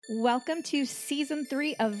Welcome to Season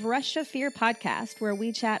 3 of Rush of Fear podcast, where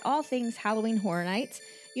we chat all things Halloween Horror Nights,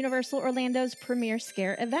 Universal Orlando's premier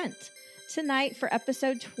scare event. Tonight, for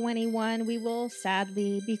episode 21, we will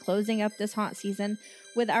sadly be closing up this haunt season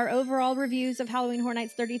with our overall reviews of Halloween Horror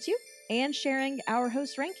Nights 32 and sharing our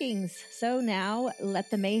host rankings. So now,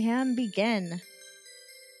 let the mayhem begin.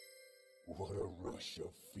 What a rush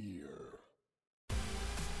of fear.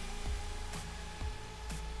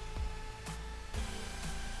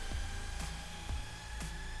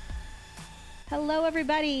 Hello,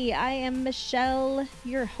 everybody. I am Michelle,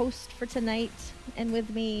 your host for tonight. And with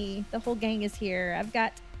me, the whole gang is here. I've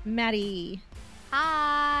got Maddie.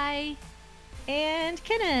 Hi. And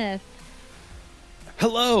Kenneth.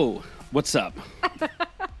 Hello. What's up?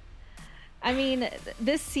 I mean,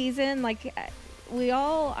 this season, we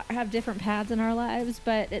all have different paths in our lives,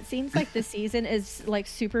 but it seems like this season is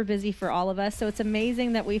super busy for all of us. So it's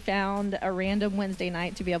amazing that we found a random Wednesday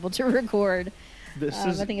night to be able to record. I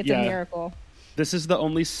think it's a miracle. This is the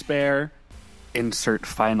only spare insert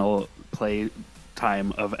final play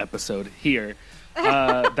time of episode here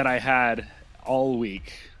that I had all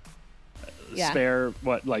week. Yeah. Spare,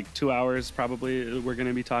 2 hours probably we're going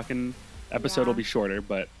to be talking. Episode will be shorter,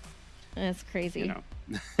 but... It's crazy. You know.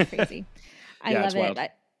 Crazy. I love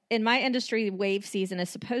it. In my industry, wave season is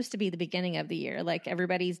supposed to be the beginning of the year. Like,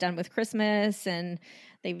 everybody's done with Christmas and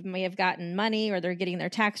they may have gotten money or they're getting their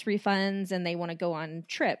tax refunds and they want to go on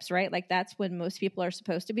trips, right? Like, that's when most people are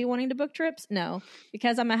supposed to be wanting to book trips. No,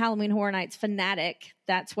 because I'm a Halloween Horror Nights fanatic,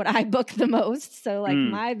 that's what I book the most. So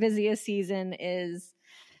my busiest season is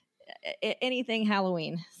anything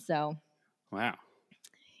Halloween. So wow.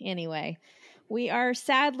 Anyway, we are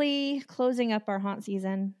sadly closing up our haunt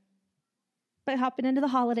season, but hopping into the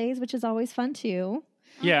holidays, which is always fun too.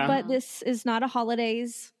 Yeah. But this is not a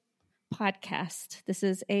holidays podcast. This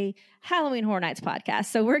is a Halloween Horror Nights podcast.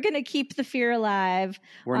 So we're going to keep the fear alive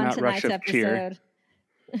on tonight's episode.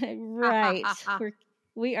 Right.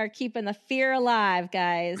 We are keeping the fear alive,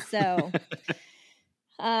 guys. So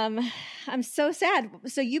I'm so sad.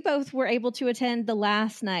 So you both were able to attend the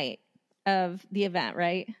last night of the event,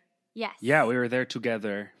 right? Yes. Yeah, we were there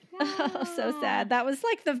together. Oh, so sad. That was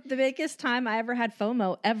like the biggest time I ever had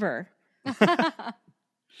FOMO ever.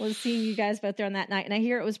 Was seeing you guys both there on that night. And I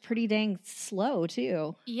hear it was pretty dang slow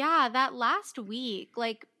too. Yeah, that last week,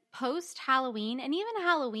 post Halloween and even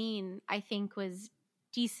Halloween, I think was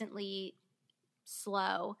decently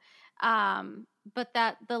slow. But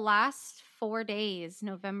that the last 4 days,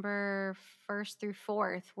 November 1st through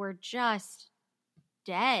 4th, were just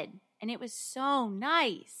dead. And it was so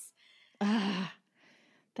nice.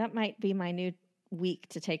 That might be my new week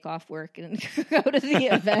to take off work and go to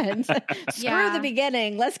the event. Screw the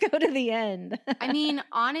beginning. Let's go to the end. I mean,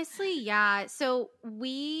 honestly, yeah. So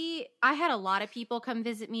I had a lot of people come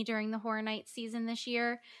visit me during the Horror Nights season this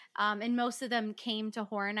year. And most of them came to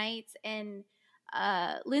Horror Nights. And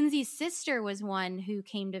Lindsay's sister was one who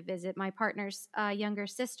came to visit, my partner's younger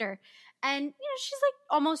sister. And, she's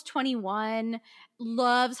almost 21,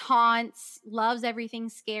 loves haunts, loves everything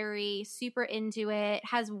scary, super into it,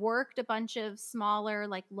 has worked a bunch of smaller,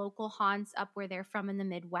 local haunts up where they're from in the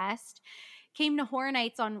Midwest, came to Horror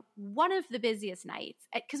Nights on one of the busiest nights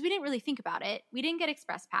because we didn't really think about it. We didn't get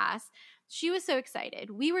Express Pass. She was so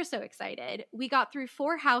excited. We were so excited. We got through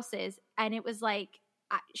 4 houses and it was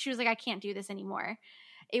she was like, I can't do this anymore.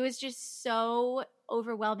 It was just so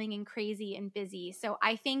overwhelming and crazy and busy. So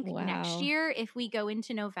I think next year, if we go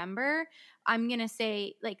into November, I'm going to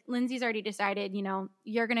say, Lindsay's already decided,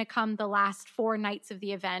 you're going to come the last 4 nights of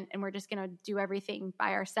the event and we're just going to do everything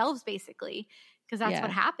by ourselves, basically, because that's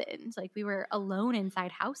what happened. We were alone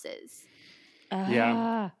inside houses.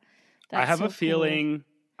 Yeah. I have a feeling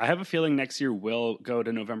next year we'll go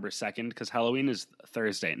to November 2nd because Halloween is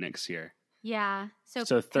Thursday next year. Yeah.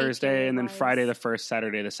 So Thursday and then Friday the 1st,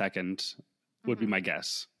 Saturday the 2nd would be my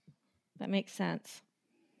guess. That makes sense.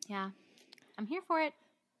 Yeah. I'm here for it.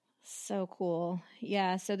 So cool.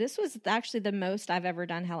 Yeah. So this was actually the most I've ever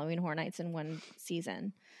done Halloween Horror Nights in one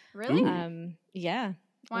season. Really? Yeah.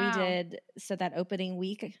 Wow. We did. So that opening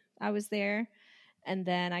week I was there. And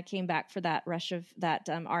then I came back for that rush of that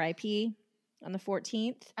RIP on the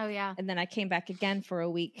 14th. Oh, yeah. And then I came back again for a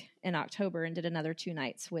week in October and did another 2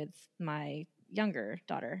 nights with my younger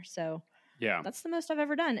daughter. So yeah, that's the most I've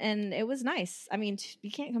ever done. And it was nice. I mean,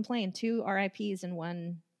 you can't complain. 2 RIPs in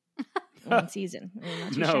one season. I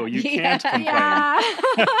mean, no, you can't complain. Yeah.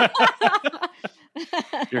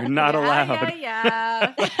 You're not allowed.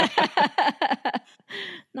 Yeah.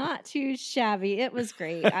 Not too shabby. It was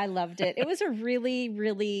great. I loved it. It was a really,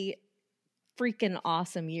 really freaking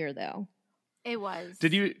awesome year, though. It was.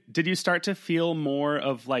 Did you start to feel more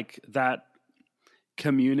of like that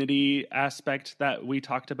community aspect that we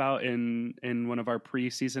talked about in one of our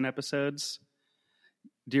preseason episodes?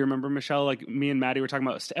 Do you remember, Michelle? Like me and Maddie were talking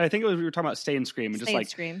about, I think we were talking about Stay and Scream, and just like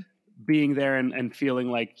Scream. Being there and feeling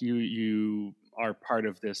like you are part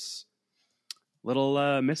of this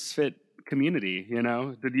little misfit community. You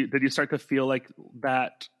know, did you start to feel like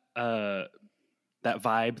that vibe,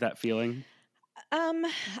 that feeling?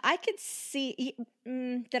 I could see.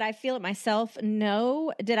 Did I feel it myself?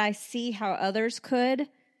 No. Did I see how others could?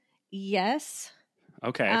 Yes.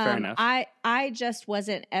 Okay, fair enough. I just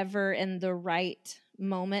wasn't ever in the right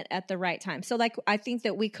moment at the right time. So, like, I think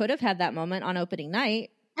that we could have had that moment on opening night.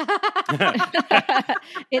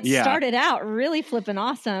 It started out really flipping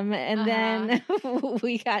awesome, and then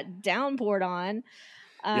we got downpoured on,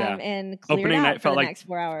 and cleared opening out for the next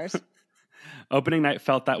 4 hours. Opening night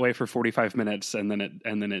felt that way for 45 minutes, and then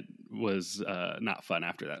it was not fun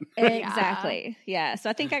after that. Exactly. Yeah. So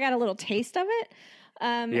I think I got a little taste of it.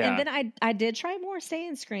 And then I did try more Stay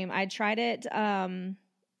and Scream. I tried it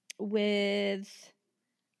with,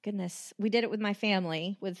 goodness, we did it with my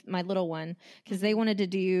family, with my little one, because they wanted to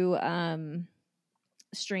do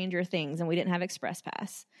Stranger Things, and we didn't have Express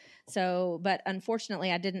Pass. So, but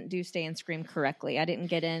unfortunately, I didn't do Stay and Scream correctly. I didn't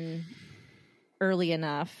get in early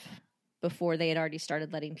enough before they had already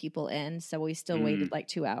started letting people in. So we still waited like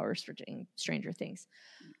 2 hours for Stranger Things.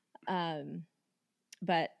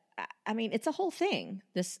 But I mean, it's a whole thing,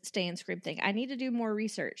 this Stay and Scream thing. I need to do more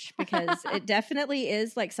research because it definitely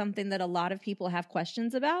is like something that a lot of people have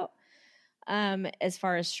questions about as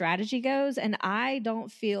far as strategy goes. And I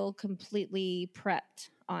don't feel completely prepped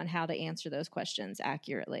on how to answer those questions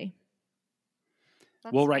accurately.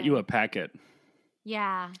 We'll write you a packet.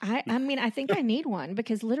 Yeah. I mean, I think I need one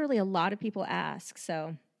because literally a lot of people ask.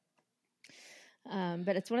 So,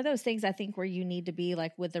 but it's one of those things I think where you need to be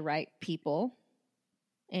like with the right people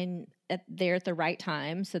and there at the right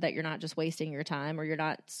time so that you're not just wasting your time or you're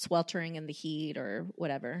not sweltering in the heat or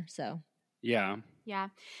whatever. So, yeah. Yeah.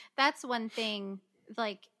 That's one thing.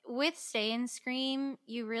 Like with Stay and Scream,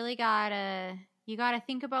 you really gotta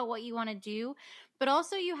think about what you want to do, but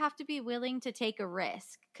also you have to be willing to take a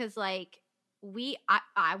risk. Cause like,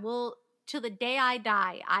 I will, till the day I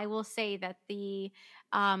die, I will say that the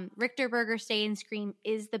Richter Burger Stay and Scream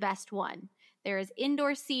is the best one. There is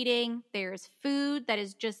indoor seating. There's food that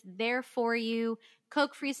is just there for you.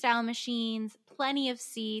 Coke freestyle machines, plenty of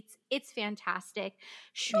seats. It's fantastic.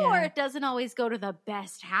 Sure, It doesn't always go to the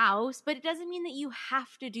best house, but it doesn't mean that you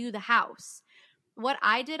have to do the house. What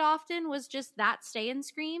I did often was just that Stay and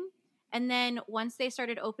Scream. And then once they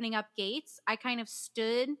started opening up gates, I kind of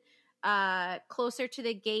stood closer to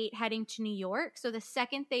the gate heading to New York. So the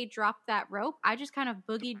second they dropped that rope, I just kind of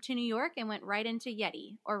boogied to New York and went right into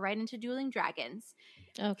Yeti or right into Dueling Dragons.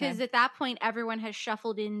 Because at that point, everyone has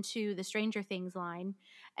shuffled into the Stranger Things line.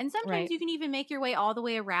 And sometimes you can even make your way all the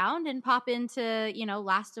way around and pop into,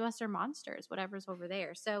 Last of Us or Monsters, whatever's over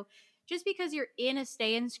there. So just because you're in a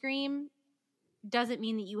Stay and Scream doesn't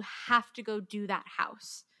mean that you have to go do that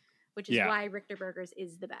house, which is why Richter Burgers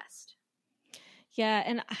is the best. Yeah,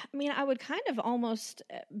 and I mean, I would kind of almost,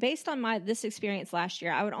 based on this experience last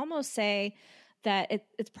year, I would almost say that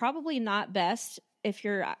it's probably not best if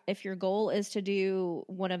your goal is to do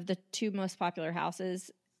one of the two most popular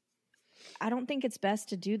houses. I don't think it's best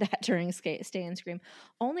to do that during Stay and Scream,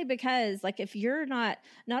 only because like if you're not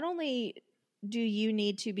only do you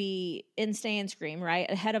need to be in Stay and Scream,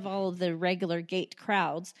 right, ahead of all of the regular gate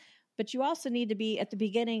crowds, but you also need to be at the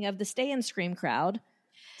beginning of the Stay and Scream crowd.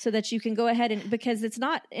 So that you can go ahead and, because it's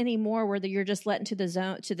not anymore where you're just let into the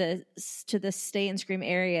zone to the Stay and Scream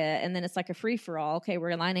area, and then it's like a free for all. Okay,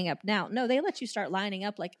 we're lining up now. No, they let you start lining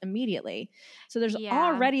up like immediately. So there's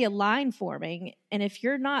already a line forming, and if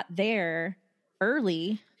you're not there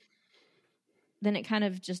early, then it kind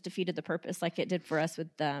of just defeated the purpose, like it did for us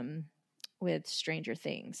with Stranger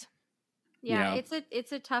Things. Yeah.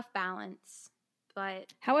 It's a tough balance.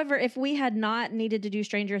 But however, if we had not needed to do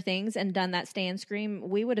Stranger Things and done that Stay and Scream,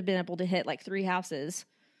 we would have been able to hit like 3 houses.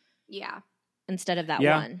 Yeah. Instead of that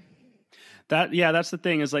one. That's the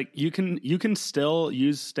thing is like you can still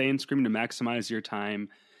use Stay and Scream to maximize your time,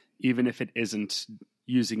 even if it isn't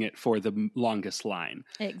using it for the longest line.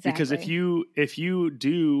 Exactly. Because if you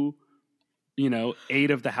do,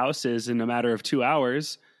 8 of the houses in a matter of 2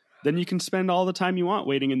 hours, then you can spend all the time you want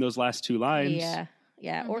waiting in those last 2 lines. Yeah.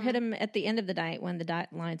 Yeah, or hit them at the end of the night when the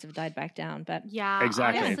lines have died back down. But yeah,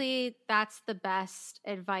 exactly. Honestly, that's the best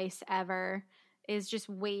advice ever, is just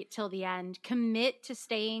wait till the end. Commit to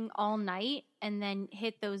staying all night and then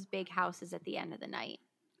hit those big houses at the end of the night.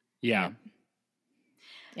 Yeah.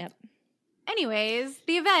 Yep. anyways,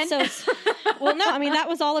 the event. So, well, no, I mean, that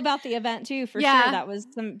was all about the event too, for sure. That was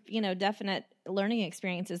some, definite learning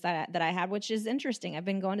experiences that I had, which is interesting. I've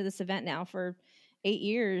been going to this event now for 8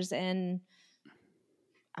 years and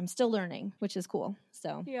I'm still learning, which is cool.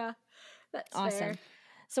 So yeah, that's awesome. Fair.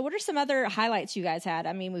 So what are some other highlights you guys had?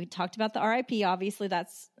 I mean, we talked about the RIP. Obviously,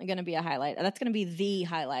 that's going to be a highlight. That's going to be the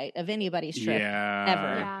highlight of anybody's trip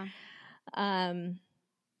ever. Yeah.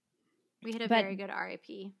 We had a very good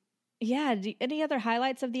RIP. Yeah. Any other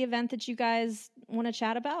highlights of the event that you guys want to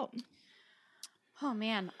chat about? Oh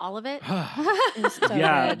man, all of it. So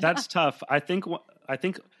good. That's tough. I think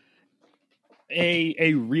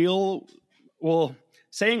a real, well,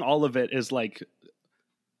 saying all of it is like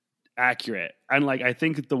accurate. And like, I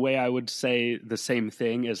think the way I would say the same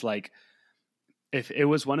thing is like, if it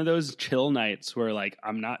was one of those chill nights where like,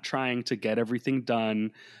 I'm not trying to get everything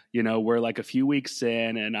done, we're like a few weeks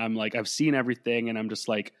in and I'm like, I've seen everything and I'm just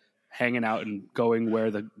like hanging out and going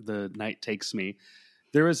where the night takes me.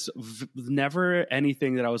 There was never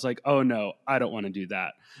anything that I was like, oh no, I don't want to do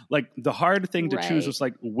that. Like the hard thing to choose was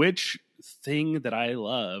like, which thing that I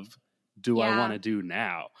love do I want to do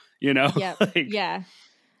now? Yeah. Like,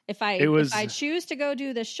 If I choose to go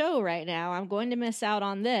do the show right now, I'm going to miss out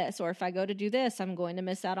on this. Or if I go to do this, I'm going to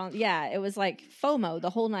miss out on. Yeah, it was like FOMO the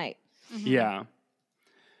whole night. Mm-hmm. Yeah.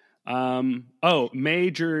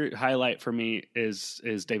 Major highlight for me is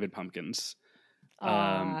David Pumpkins.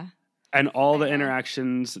 And all the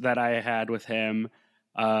interactions that I had with him.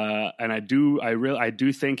 And I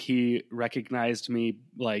do think he recognized me,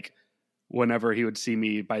 like, whenever he would see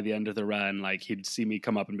me by the end of the run, like he'd see me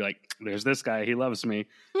come up and be like, there's this guy, he loves me,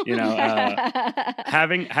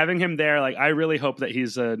 having him there. Like, I really hope that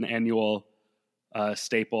he's an annual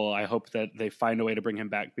staple. I hope that they find a way to bring him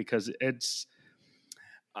back because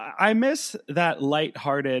I miss that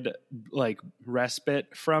lighthearted, like,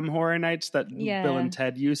 respite from Horror Nights that Bill and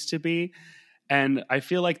Ted used to be. And I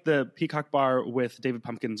feel like the Peacock Bar with David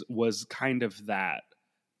Pumpkins was kind of that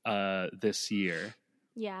this year.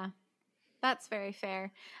 Yeah. That's very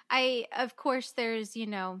fair. Of course, there's,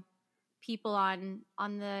 people on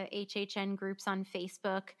the HHN groups on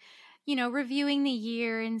Facebook, reviewing the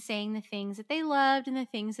year and saying the things that they loved and the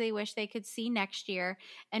things they wish they could see next year.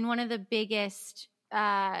 And one of the biggest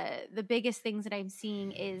things that I'm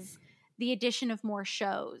seeing is the addition of more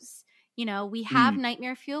shows. We have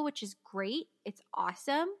Nightmare Fuel, which is great. It's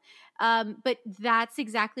awesome. But that's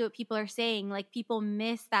exactly what people are saying. Like, people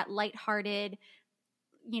miss that lighthearted,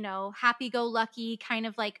 happy-go-lucky, kind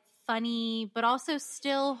of like funny, but also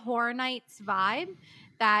still Horror Nights vibe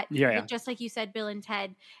that, just like you said, Bill and Ted.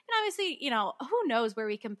 And obviously, who knows where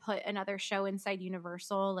we can put another show inside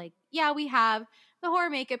Universal. Like, we have the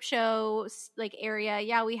horror makeup show, like,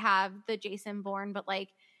 area. We have the Jason Bourne, but like,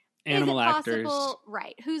 animal actors.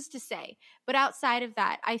 Right. Who's to say? But outside of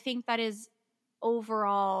that, I think that is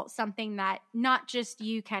overall something that not just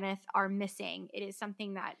you, Kenneth, are missing. It is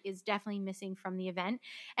something that is definitely missing from the event.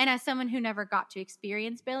 And as someone who never got to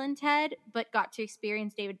experience Bill and Ted, but got to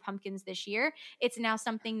experience David Pumpkins this year, it's now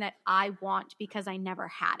something that I want because I never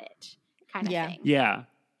had it, kind of thing. Yeah.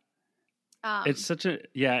 It's such a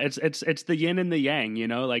it's the yin and the yang,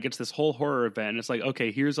 like it's this whole horror event. It's like,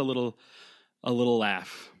 okay, here's a little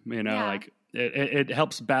laugh, like it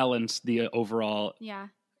helps balance the overall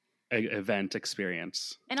event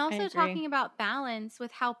experience. And also talking about balance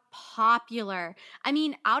with how popular, I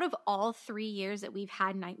mean, out of all 3 years that we've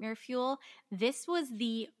had Nightmare Fuel, this was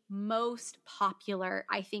the most popular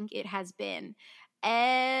I think it has been.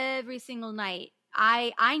 Every single night.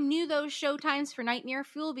 I knew those show times for Nightmare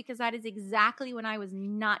Fuel because that is exactly when I was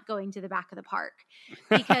not going to the back of the park,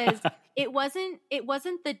 because it wasn't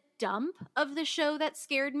the dump of the show that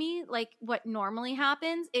scared me like what normally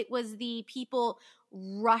happens. It was the people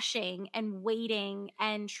rushing and waiting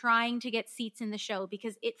and trying to get seats in the show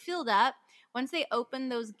because it filled up. Once they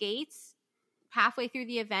opened those gates halfway through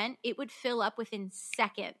the event, it would fill up within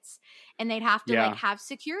seconds, and they'd have to like have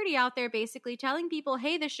security out there basically telling people,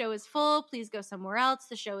 hey, the show is full, please go somewhere else,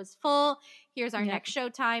 the show is full, here's our next show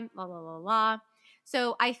time, blah blah blah blah.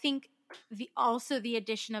 So I think the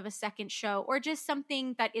addition of a second show, or just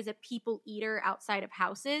something that is a people eater outside of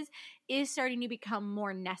houses, is starting to become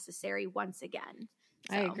more necessary once again.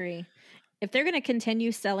 So. I agree. If they're going to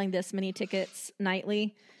continue selling this many tickets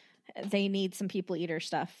nightly, they need some people eater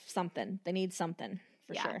stuff. They need something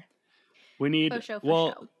for sure. We need,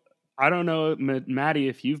 show. I don't know, Maddie,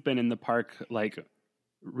 if you've been in the park like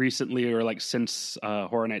recently or like since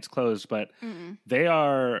Horror Nights closed, but they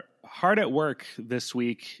are hard at work this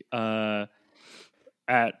week at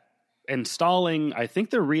installing, I think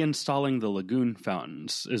they're reinstalling the lagoon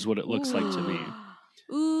fountains is what it looks like to me.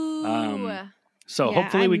 Ooh, Ooh. So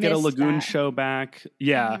hopefully we get a Lagoon show back.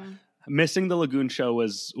 Yeah. Missing the Lagoon show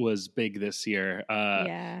was big this year.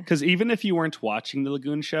 Because even if you weren't watching the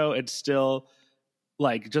Lagoon show, it's still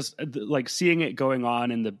like just like seeing it going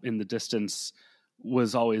on in the distance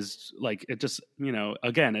was always like, it just,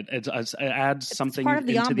 again, it adds something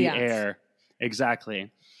into the air.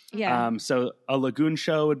 Exactly. Yeah. So a Lagoon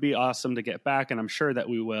show would be awesome to get back, and I'm sure that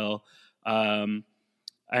we will.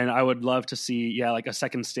 And I would love to see, like a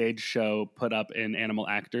second stage show put up in Animal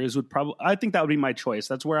Actors I think that would be my choice.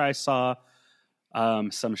 That's where I saw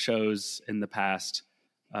some shows in the past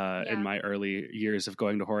in my early years of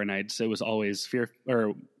going to horror nights. It was always Fear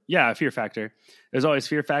Factor. There's always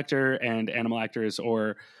Fear Factor and Animal Actors,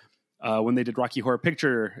 or when they did Rocky Horror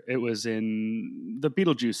Picture, it was in the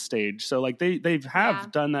Beetlejuice stage. So like they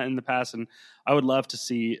have done that in the past, and I would love to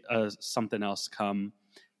see something else come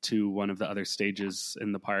to one of the other stages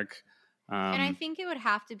in the park. And I think it would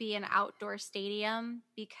have to be an outdoor stadium,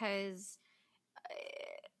 because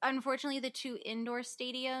unfortunately the two indoor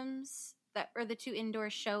stadiums or the two indoor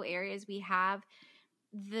show areas we have,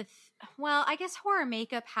 I guess Horror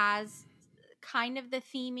Makeup has kind of the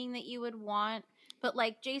theming that you would want, but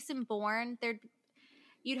like Jason Bourne,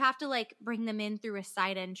 you'd have to like bring them in through a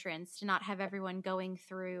side entrance to not have everyone going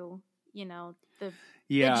through, the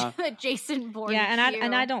Jason Bourne. Yeah,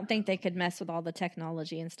 and I don't think they could mess with all the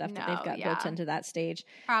technology and stuff that they've got built into that stage.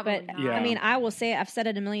 Probably not. I mean, I will say it, I've said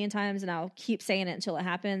it a million times, and I'll keep saying it until it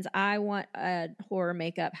happens. I want a Horror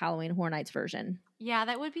Makeup Halloween Horror Nights version. Yeah,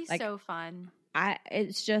 that would be so fun.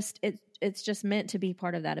 It's just meant to be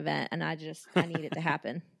part of that event, and I need it to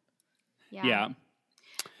happen. Yeah.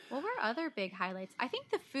 What were other big highlights? I think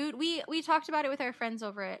the food, we talked about it with our friends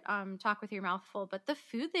over at Talk With Your Mouth Full, but the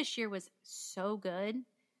food this year was so good.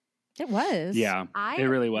 It was. Yeah, it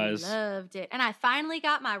really was. Loved it. And I finally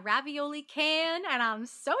got my ravioli can, and I'm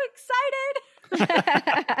so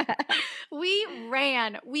excited. We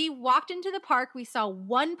ran. We walked into the park. We saw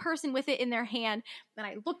one person with it in their hand. Then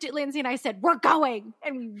I looked at Lindsay and I said, "We're going."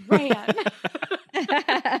 And we ran.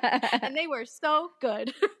 And they were so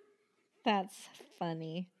good. That's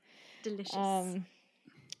funny. Delicious.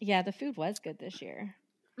 The food was good this year.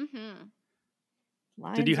 Mm-hmm.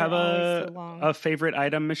 Did you have a favorite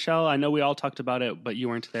item, Michelle? I know we all talked about it, but you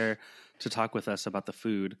weren't there to talk with us about the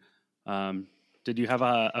food. Did you have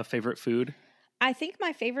a favorite food? I think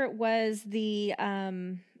my favorite was the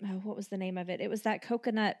what was the name of it? It was that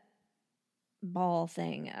coconut ball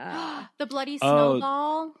thing. The bloody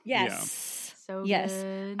snowball. Yes. Yeah. So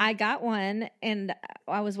good. I got one, and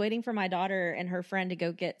I was waiting for my daughter and her friend to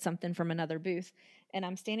go get something from another booth. And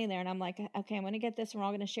I'm standing there, and I'm like, okay, I'm going to get this, and we're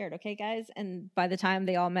all going to share it. Okay, guys? And by the time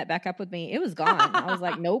they all met back up with me, it was gone. I was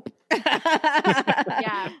like, nope.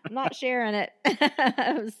 I'm not sharing it.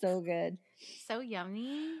 It was so good. So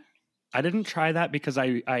yummy. I didn't try that because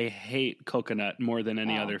I hate coconut more than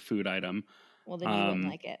any other food item. Well, then you wouldn't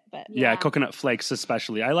like it. But coconut flakes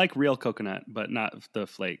especially. I like real coconut, but not the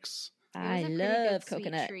flakes. I love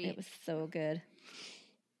coconut. It was so good.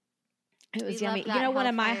 It was yummy. One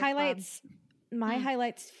of my highlights... My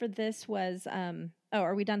highlights for this was,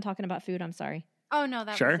 are we done talking about food? I'm sorry. Oh, no,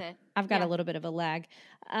 that was it. I've got a little bit of a lag.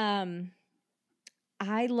 I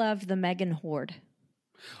loved the Megan Horde.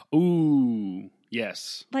 Ooh,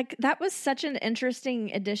 yes. Like, that was such an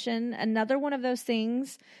interesting addition. Another one of those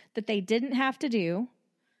things that they didn't have to do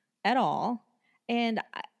at all. And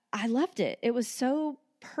I loved it. It was so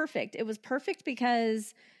perfect. It was perfect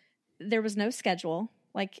because there was no schedule.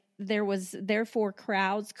 Like, therefore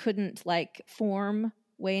crowds couldn't like form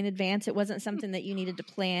way in advance. It wasn't something that you needed to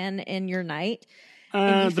plan in your night.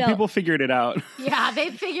 People figured it out. Yeah, they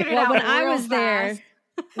figured it out. When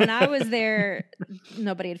I was there,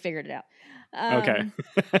 nobody had figured it out. Okay.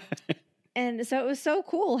 And so it was so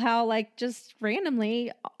cool how like just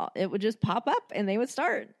randomly it would just pop up and they would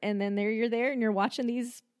start, and then you're there and you're watching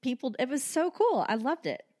these people. It was so cool. I loved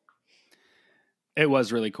it. It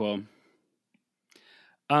was really cool.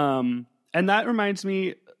 And that reminds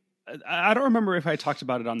me, I don't remember if I talked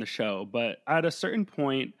about it on the show, but at a certain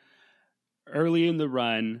point early in the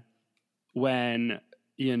run when,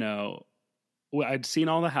 I'd seen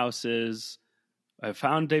all the houses, I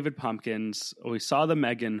found David Pumpkins, we saw the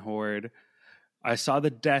Megan Horde, I saw the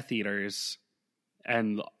Death Eaters,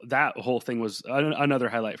 and that whole thing was another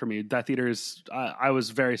highlight for me. Death Eaters, I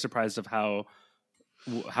was very surprised of how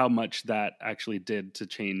much that actually did to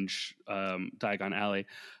change Diagon Alley.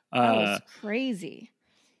 That was crazy.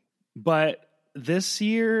 But this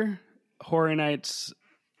year, Horror Nights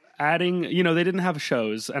adding, they didn't have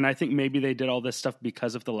shows, and I think maybe they did all this stuff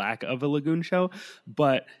because of the lack of a Lagoon show.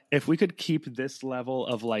 But if we could keep this level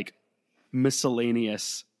of like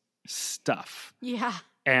miscellaneous stuff. Yeah.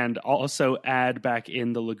 And also add back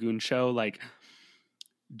in the Lagoon show, like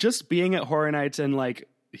just being at Horror Nights and like,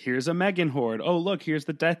 here's a Megan horde. Oh, look, here's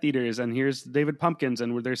the Death Eaters and here's David Pumpkins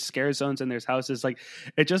and where there's scare zones and there's houses. Like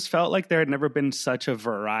it just felt like there had never been such a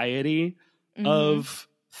variety of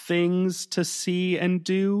things to see and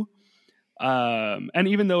do. And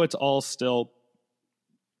even though it's all still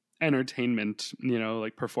entertainment, you know,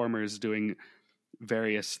 like performers doing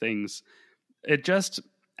various things, it just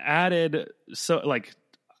added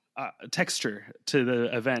texture to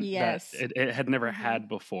the event that it had never had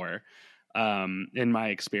before. In my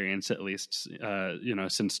experience, at least,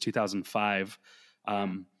 since 2005,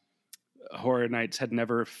 Horror Nights had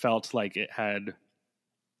never felt like it had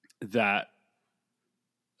that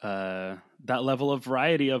level of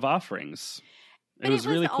variety of offerings. It was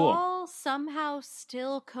really cool. All somehow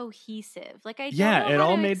still cohesive. Like I don't know it how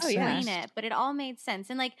all to made explain sense. it, but it all made sense.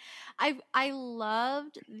 And like I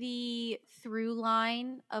loved the through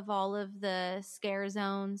line of all of the scare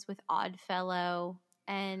zones with Oddfellow,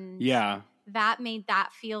 and that made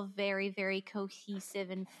that feel very, very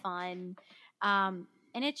cohesive and fun. And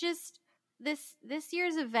it just this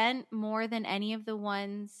year's event, more than any of the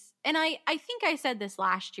ones, and I think I said this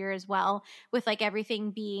last year as well, with like everything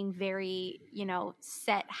being very,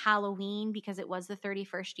 set Halloween because it was the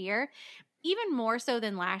 31st year. Even more so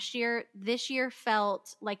than last year, this year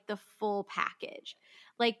felt like the full package.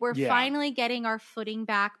 Like we're finally getting our footing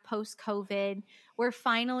back post-COVID. We're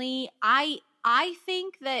finally, I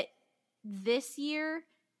think that this year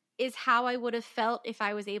is how I would have felt if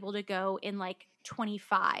I was able to go in like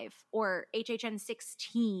 25 or HHN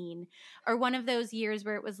 16 or one of those years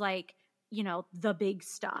where it was like, the big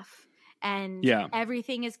stuff and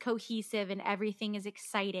everything is cohesive and everything is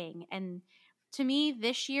exciting. And to me,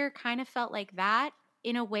 this year kind of felt like that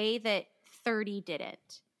in a way that 30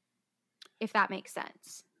 didn't, if that makes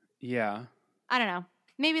sense. Yeah. I don't know.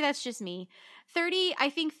 Maybe that's just me.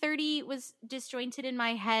 I think 30 was disjointed in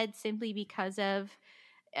my head simply because of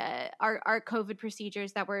our COVID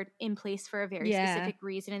procedures that were in place for a very specific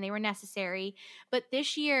reason, and they were necessary. But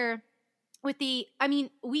this year, we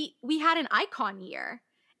had an icon year,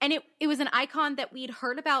 and it was an icon that we'd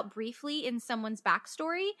heard about briefly in someone's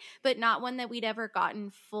backstory, but not one that we'd ever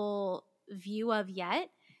gotten full view of yet.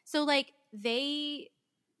 So like they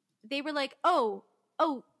were like, oh,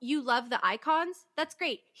 you love the icons? That's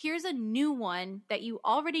great. Here's a new one that you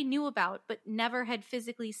already knew about but never had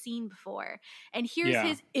physically seen before. And here's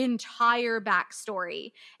his entire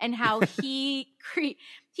backstory and how he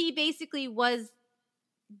basically was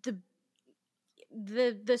the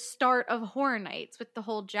start of Horror Nights with the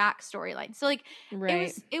whole Jack storyline. So like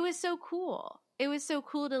it was so cool. It was so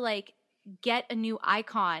cool to like get a new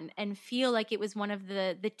icon and feel like it was one of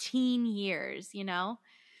the teen years, Yeah.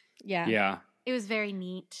 Yeah. It was very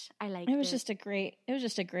neat. I liked it. It was just a great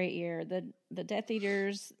year. The Death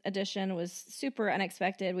Eaters edition was super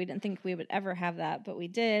unexpected. We didn't think we would ever have that, but we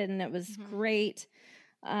did, and it was great.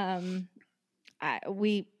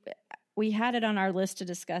 We had it on our list to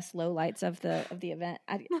discuss lowlights of the event.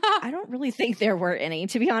 I don't really think there were any,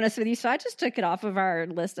 to be honest with you. So I just took it off of our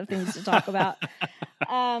list of things to talk about.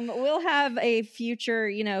 We'll have a future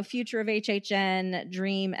of HHN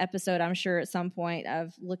dream episode, I'm sure, at some point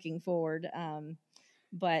of looking forward.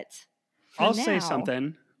 But I'll say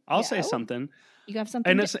something. Say something. You have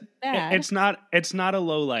something. And bad. it's not a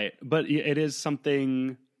low light, but it is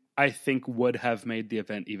something I think would have made the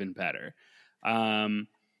event even better.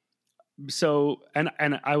 So, and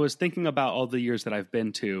I was thinking about all the years that I've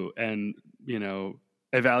been to, and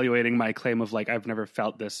evaluating my claim of like I've never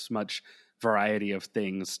felt this much variety of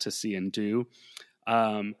things to see and do.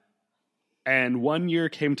 And one year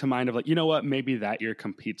came to mind of like, you know what, maybe that year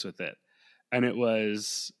competes with it. And it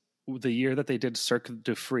was the year that they did Cirque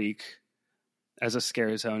du Freak as a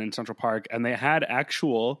scare zone in Central Park. And they had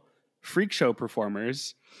actual freak show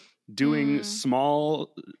performers doing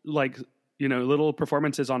small, like, little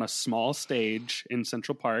performances on a small stage in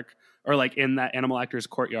Central Park, or like in that Animal Actors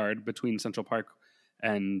courtyard between Central Park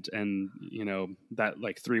and that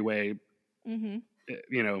like three-way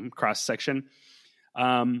cross section.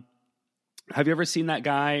 Have you ever seen that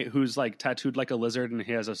guy who's like tattooed like a lizard and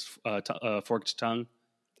he has a forked tongue?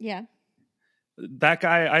 Yeah. That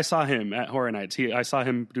guy, I saw him at Horror Nights. I saw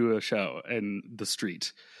him do a show in the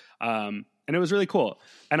street. And it was really cool.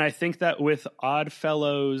 And I think that with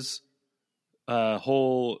Oddfellow's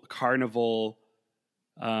whole carnival,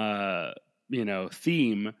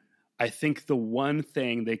 theme, I think the one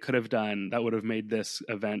thing they could have done that would have made this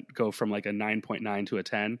event go from like a 9.9 to a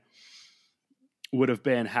 10 would have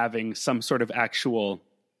been having some sort of actual,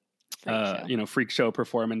 freak show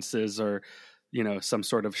performances, or some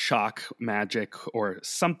sort of shock magic or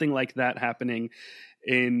something like that happening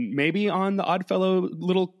in maybe on the Oddfellow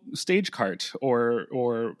little stage cart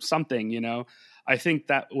or something, I think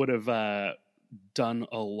that would have done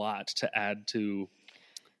a lot to add to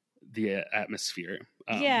the atmosphere.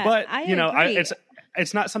 But I agree.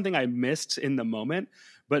 It's not something I missed in the moment,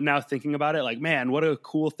 but now thinking about it, like, man, what a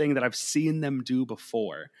cool thing that I've seen them do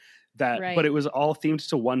before. But it was all themed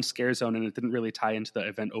to one scare zone, and it didn't really tie into the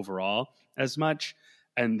event overall as much.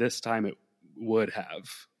 And this time it would have.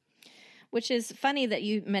 Which is funny that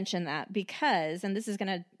you mentioned that, because, and this is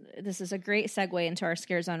a great segue into our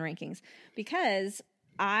scare zone rankings, because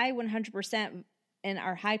I 100% in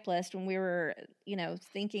our hype list, when we were,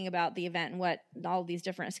 thinking about the event and what all these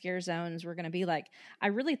different scare zones were going to be like, I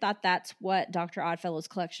really thought that's what Dr. Oddfellow's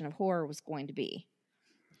Collection of Horror was going to be.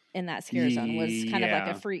 In that scare zone was kind of like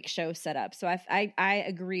a freak show setup. So I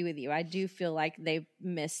agree with you. I do feel like they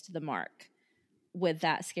missed the mark with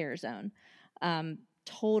that scare zone.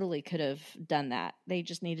 Totally could have done that. They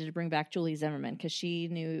just needed to bring back Julie Zimmerman, because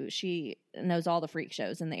she knows all the freak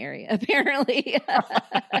shows in the area, apparently.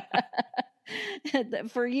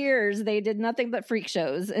 For years, they did nothing but freak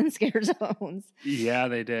shows in scare zones. Yeah,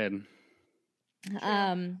 they did.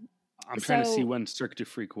 I'm trying to see when Cirque du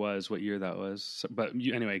Freak was, what year that was. But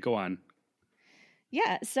anyway, go on.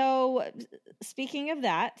 Yeah, so speaking of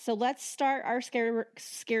that, so let's start our scare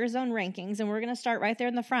zone rankings, and we're going to start right there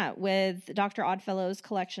in the front with Dr. Oddfellow's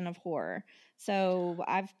Collection of Horror. So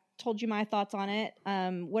I've told you my thoughts on it.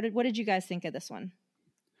 What did you guys think of this one?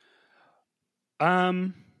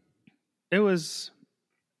 It was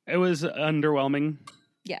underwhelming.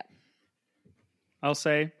 Yeah. I'll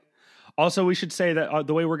say. Also, we should say that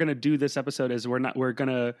the way we're going to do this episode is we're going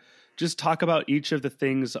to just talk about each of the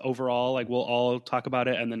things overall. Like, we'll all talk about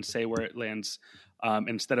it and then say where it lands.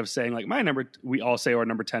 Instead of saying like we all say our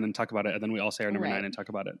number 10 and talk about it, and then we all say our number 9 and talk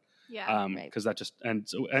about it. Yeah. Because that just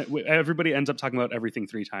ends. Everybody ends up talking about everything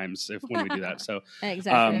 3 times when we do that. So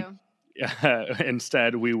exactly.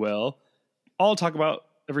 Instead, we will all talk about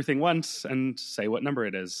everything once and say what number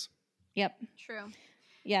it is. Yep. True.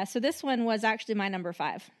 Yeah. So this one was actually my number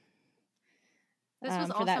 5. This was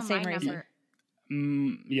for also that same my reason.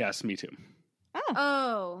 number. Yes, me too.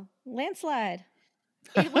 Oh. Landslide.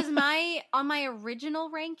 It was on my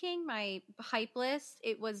original ranking, my hype list,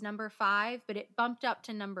 it was number 5, but it bumped up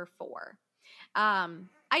to number 4.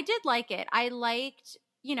 I did like it. I liked,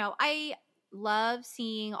 I love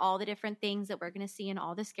seeing all the different things that we're going to see in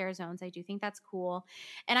all the scare zones. I do think that's cool.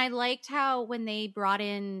 And I liked how when they brought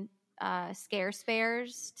in scare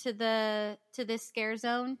spares to this scare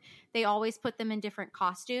zone, they always put them in different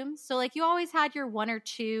costumes. So like you always had your 1 or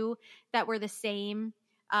 2 that were the same.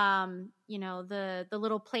 The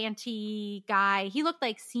little planty guy, he looked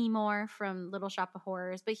like Seymour from Little Shop of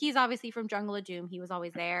Horrors, but he's obviously from Jungle of Doom. He was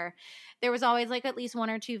always there. There was always like at least 1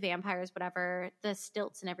 or 2 vampires, whatever, the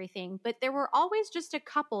stilts and everything. But there were always just a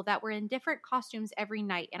couple that were in different costumes every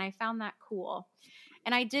night, and I found that cool.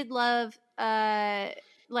 And I did love,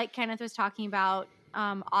 like Kenneth was talking about,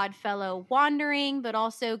 Oddfellow wandering, but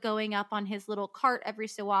also going up on his little cart every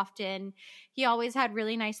so often. He always had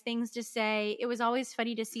really nice things to say. It was always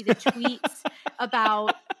funny to see the tweets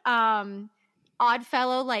about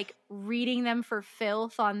Oddfellow like reading them for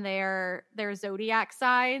filth on their zodiac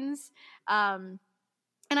signs. And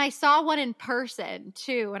I saw one in person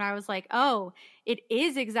too, and I was like, oh, it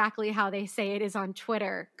is exactly how they say it is on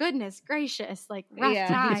Twitter. Goodness gracious, like rough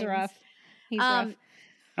times. He's rough. He's rough.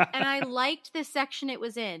 And I liked the section it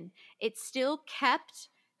was in. It still kept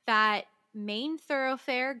that main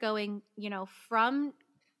thoroughfare going, from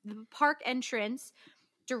the park entrance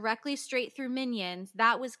directly straight through Minions.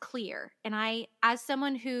 That was clear. And I, as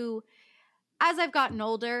someone who, as I've gotten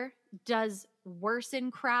older, does worse in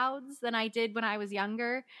crowds than I did when I was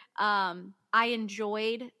younger, I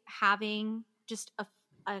enjoyed having just a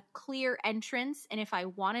clear entrance, and if I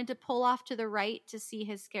wanted to pull off to the right to see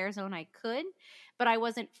his scare zone, I could, but I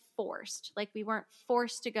wasn't forced. Like, we weren't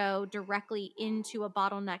forced to go directly into a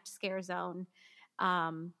bottlenecked scare zone.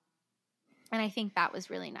 And I think that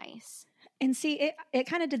was really nice. And see, it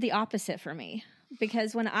kind of did the opposite for me,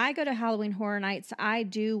 because when I go to Halloween Horror Nights, I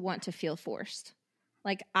do want to feel forced.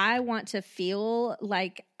 Like, I want to feel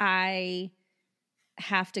like I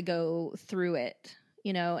have to go through it,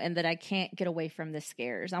 and that I can't get away from the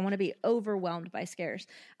scares. I want to be overwhelmed by scares.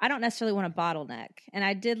 I don't necessarily want a bottleneck. And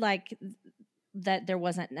I did like that there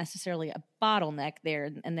wasn't necessarily a bottleneck there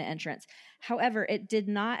in the entrance. However, it did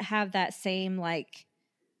not have that same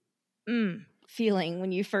feeling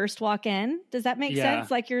when you first walk in. Does that make sense?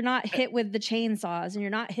 Like, you're not hit with the chainsaws, and you're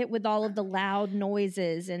not hit with all of the loud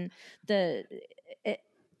noises and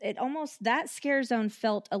it almost, that scare zone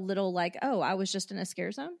felt a little like, oh, I was just in a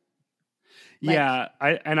scare zone. Yeah,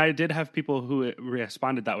 I did have people who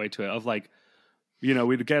responded that way to it, of like, you know,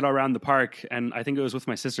 we'd get around the park, and I think it was with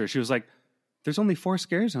my sister. She was like, there's only 4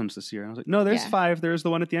 scare zones this year. I was like, no, there's 5. There's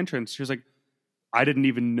the one at the entrance. She was like, I didn't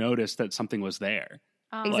even notice that something was there.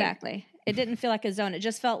 Exactly. Like, it didn't feel like a zone. It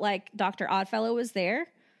just felt like Dr. Oddfellow was there,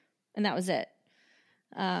 and that was it.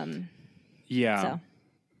 Yeah. So.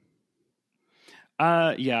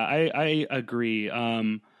 I agree.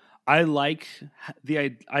 I like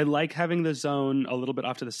having the zone a little bit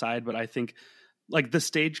off to the side, but I think like the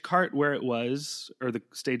stage cart where it was, or the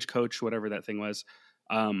stage coach, whatever that thing was,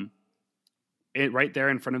 it right there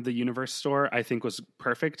in front of the Universe store, I think was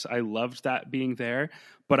perfect. I loved that being there,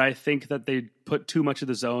 but I think that they put too much of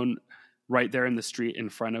the zone right there in the street in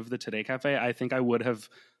front of the Today Cafe. I think I would have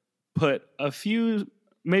put a few,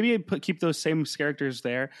 maybe keep those same characters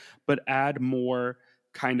there, but add more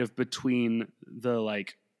kind of between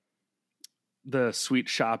the sweet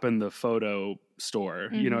shop and the photo store.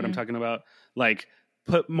 You know what I'm talking about? Like,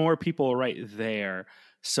 put more people right there,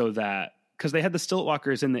 so that, because they had the stilt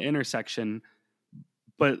walkers in the intersection,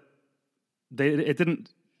 but they didn't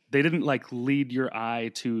like lead your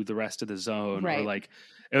eye to the rest of the zone, right? Or like,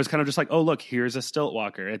 it was kind of just like, oh look, here's a stilt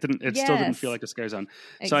walker. It still didn't feel like a scare zone.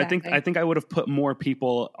 Exactly. So I think I would have put more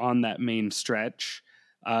people on that main stretch,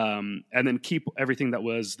 and then keep everything that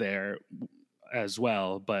was there as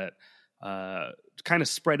well, but kind of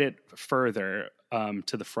spread it further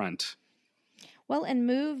to the front. Well, and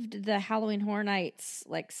moved the Halloween Horror Nights,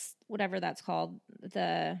 like whatever that's called,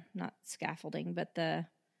 the, not scaffolding, but the,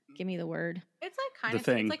 give me the word. It's like kind of,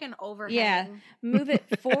 it's like an overhang. Yeah, move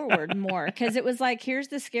it forward more, because it was like, here's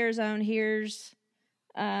the scare zone, here's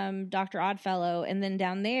Dr. Oddfellow, and then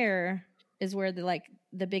down there is where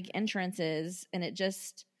the big entrance is, and it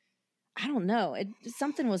just, I don't know,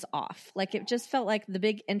 something was off. Like, it just felt like the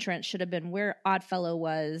big entrance should have been where Oddfellow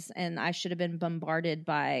was, and I should have been bombarded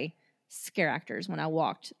by scare actors when I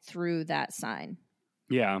walked through that sign.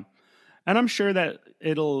 Yeah. And I'm sure that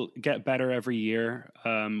it'll get better every year,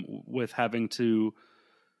 with having to,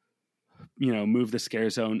 you know, move the scare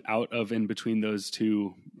zone out of in between those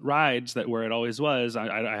two rides that where it always was.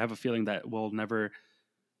 I have a feeling that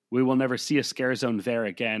we will never see a scare zone there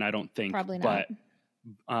again, I don't think. Probably not. But,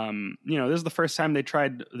 you know, this is the first time they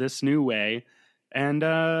tried this new way. And,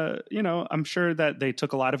 you know, I'm sure that they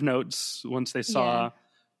took a lot of notes once they saw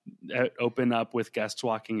it open up with guests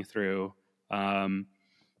walking through. And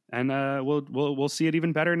we'll see it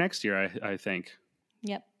even better next year, I think.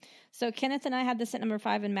 Yep. So Kenneth and I had this at number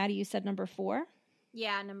 5, and Maddie, you said number 4?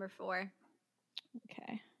 Yeah, number 4.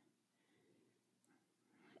 Okay.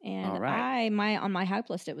 And all right. on my hype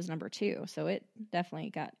list, it was number 2, so it definitely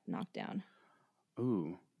got knocked down.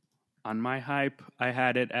 Ooh. On my hype, I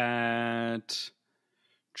had it at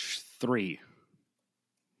 3.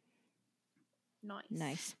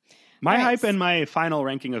 Nice. My hype and my final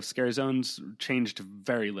ranking of scare zones changed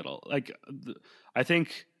very little. Like, I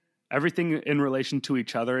think everything in relation to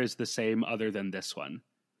each other is the same, other than this one.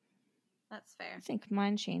 That's fair. I think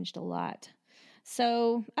mine changed a lot.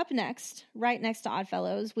 So up next, right next to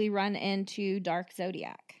Oddfellows, we run into Dark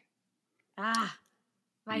Zodiac. Ah,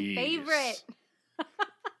 my favorite.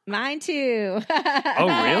 Mine too.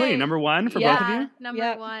 Oh, really? Number 1 for both of you?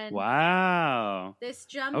 Number 1. Wow. This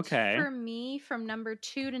jumped for me from number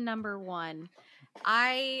 2 to number 1.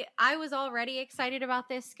 I was already excited about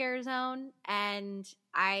this scare zone, and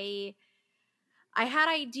I had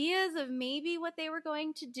ideas of maybe what they were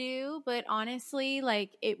going to do, but honestly,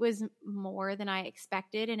 like, it was more than I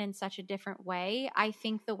expected, and in such a different way. I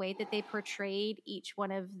think the way that they portrayed each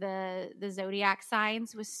one of the zodiac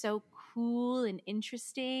signs was so cool and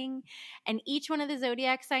interesting, and each one of the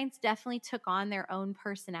zodiac signs definitely took on their own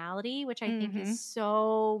personality, which I think is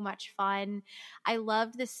so much fun. I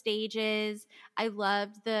loved the stages. I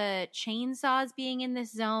loved the chainsaws being in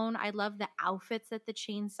this zone. I loved the outfits that the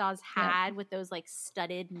chainsaws had with those like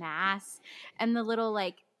studded masks and the little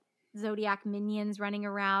like zodiac minions running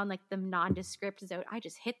around, like the nondescript I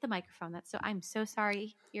just hit the microphone. I'm so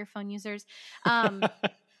sorry, earphone users.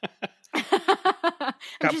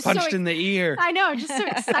 Got punched in the ear. I know. I'm just so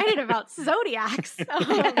excited about zodiacs. But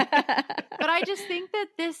I just think that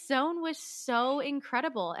this zone was so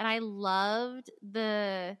incredible, and I loved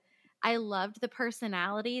the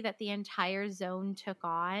personality that the entire zone took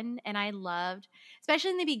on, and I loved,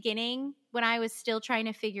 especially in the beginning, when I was still trying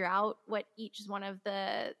to figure out what each one of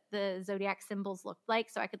the zodiac symbols looked like,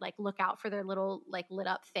 so I could like look out for their little like lit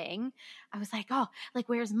up thing. I was like, oh, like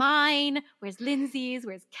where's mine? Where's Lindsay's?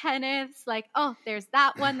 Where's Kenneth's? Like, oh, there's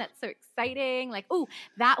that one. That's so exciting. Like, oh,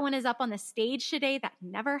 that one is up on the stage today. That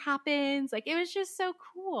never happens. Like, it was just so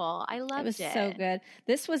cool. I loved it. It was so good.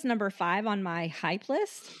 This was number 5 on my hype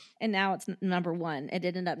list, and now it's number 1. It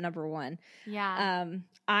ended up number 1. Yeah.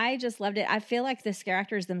 I just loved it. I feel like the scare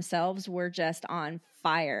actors themselves were just on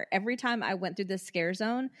fire. Every time I went through the scare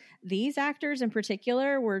zone, these actors in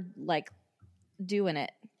particular were like doing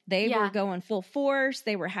it. They were going full force.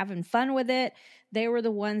 They were having fun with it. They were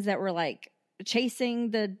the ones that were like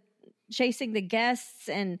chasing the guests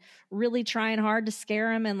and really trying hard to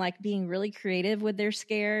scare them and like being really creative with their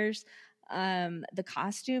scares. The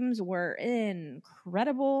costumes were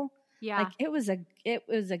incredible. Yeah. Like it was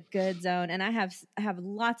a good zone, and I have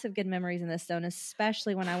lots of good memories in this zone,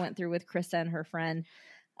 especially when I went through with Krista and her friend.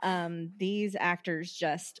 These actors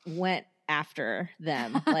just went after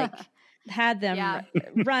them, like had them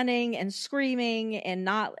running and screaming and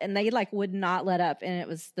they like would not let up, and it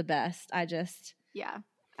was the best. I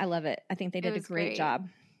love it. I think they did a great job.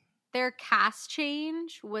 Their cast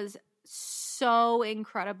change was so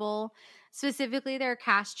incredible. Specifically their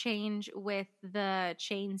cast change with the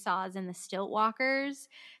chainsaws and the stilt walkers,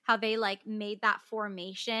 how they like made that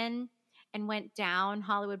formation and went down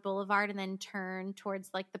Hollywood Boulevard and then turned towards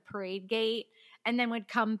like the parade gate and then would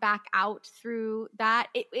come back out through that.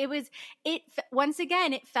 Once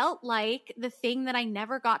again, it felt like the thing that I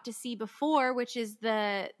never got to see before, which is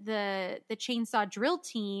the chainsaw drill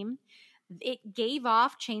team. It gave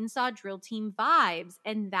off chainsaw drill team vibes,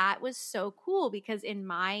 and that was so cool because in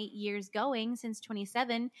my years going since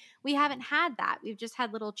 27, we haven't had that. We've just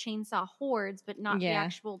had little chainsaw hordes, but not the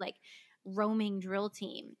actual like roaming drill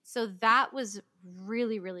team. So that was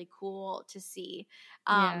really, really cool to see.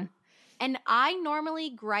 And I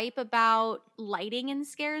normally gripe about lighting in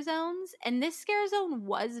scare zones, and this scare zone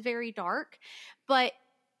was very dark, but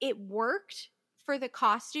it worked for the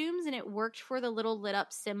costumes and it worked for the little lit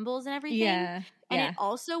up symbols and everything. And it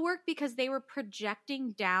also worked because they were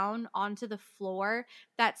projecting down onto the floor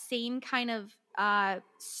that same kind of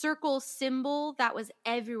circle symbol that was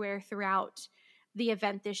everywhere throughout the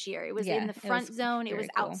event this year. It was in the front zone. It was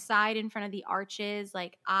outside in front of the arches.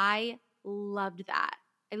 Like, I loved that.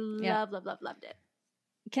 I loved it.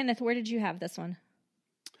 Kenneth, where did you have this one?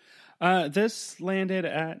 This landed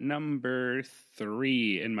at number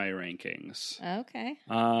 3 in my rankings. Okay.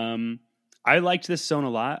 I liked this zone a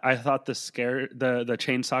lot. I thought the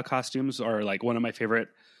chainsaw costumes are like one of my favorite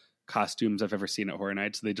costumes I've ever seen at Horror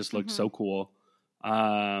Nights. They just looked so cool.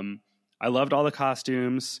 I loved all the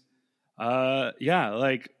costumes.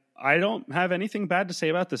 Like I don't have anything bad to say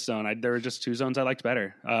about this zone. There were just 2 zones I liked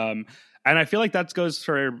better. And I feel like that goes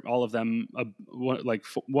for all of them.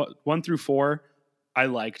 1 through 4. I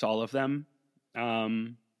liked all of them.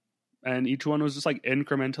 And each one was just like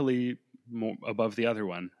incrementally more above the other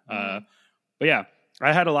one. But yeah,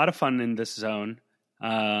 I had a lot of fun in this zone.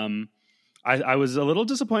 I was a little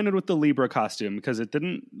disappointed with the Libra costume because it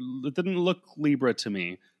didn't look Libra to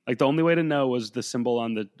me. Like the only way to know was the symbol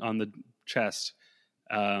on the chest.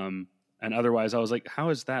 And otherwise I was like,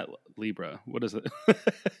 how is that Libra? What is it?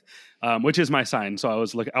 Which is my sign. So I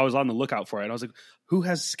was on the lookout for it. I was like, who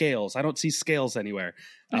has scales? I don't see scales anywhere.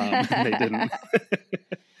 And they didn't.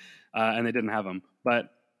 And they didn't have them.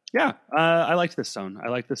 But yeah, I liked this zone. I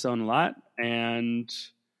liked this zone a lot. And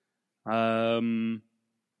I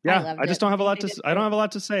just don't have a lot to. I don't have a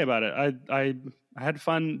lot to say about it. I had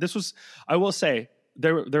fun. I will say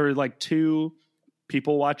there were like 2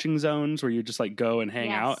 people watching zones where you just like go and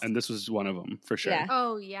hang out, and this was one of them for sure. Yeah.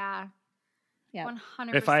 Oh yeah.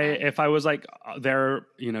 100%. If I was like there,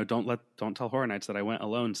 don't tell Horror Nights that I went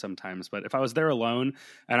alone sometimes. But if I was there alone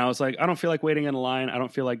and I was like, I don't feel like waiting in a line, I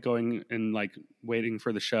don't feel like going and like waiting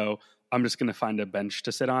for the show, I'm just gonna find a bench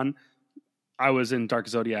to sit on. I was in Dark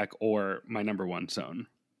Zodiac or my number 1 zone.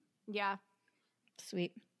 Yeah.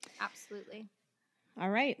 Sweet. Absolutely. All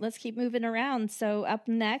right, let's keep moving around. So up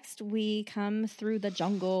next, we come through the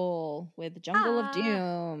jungle with Jungle of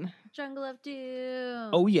Doom. Jungle of Doom.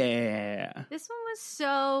 Oh, yeah. This one was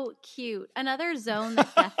so cute. Another zone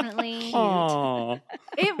that definitely... Aww.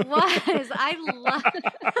 It was. I love...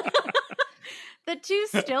 The 2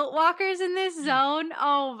 stilt walkers in this zone,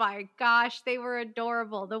 oh my gosh, they were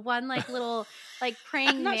adorable. The one like little like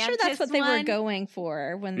praying mantis. I'm not sure that's what they were going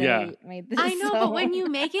for when they made this. I know, zone. But when you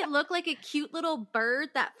make it look like a cute little bird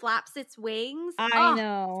that flaps its wings, I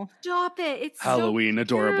know. Stop it! It's Halloween so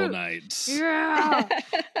adorable nights. Yeah.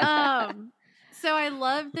 So I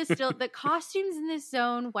love the costumes in this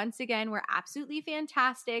zone once again were absolutely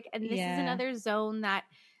fantastic, and this is another zone that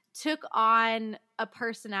took on a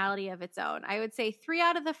personality of its own. I would say 3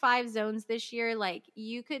 out of the 5 zones this year, like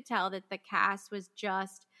you could tell that the cast was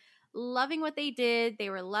just loving what they did. They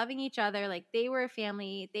were loving each other. Like they were a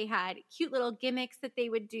family. They had cute little gimmicks that they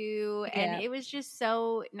would do. And it was just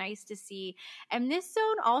so nice to see. And this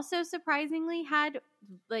zone also surprisingly had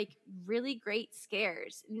like really great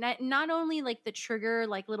scares. Not only like the trigger,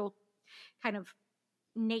 like little kind of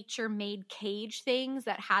nature made cage things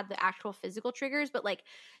that had the actual physical triggers, but like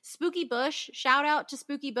Spooky Bush, shout out to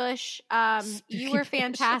Spooky Bush. You were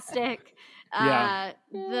fantastic.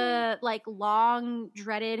 The like long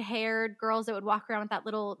dreaded haired girls that would walk around with that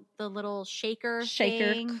the little shaker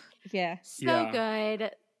thing. So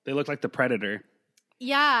good. They look like the Predator.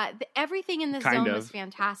 Yeah, everything in this zone was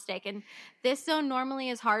fantastic, and this zone normally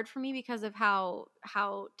is hard for me because of how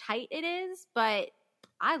tight it is, but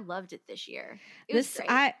I loved it this year. It was great.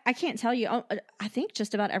 I can't tell you. I think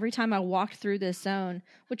just about every time I walked through this zone,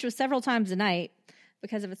 which was several times a night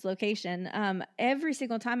because of its location, every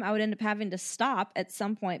single time I would end up having to stop at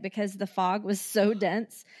some point because the fog was so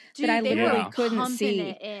dense that I literally couldn't see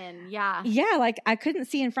it in. Yeah, like I couldn't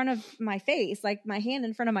see in front of my face, like my hand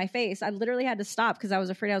in front of my face. I literally had to stop because I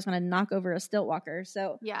was afraid I was going to knock over a stilt walker.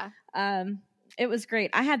 So it was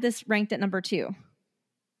great. I had this ranked at number 2.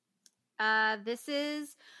 This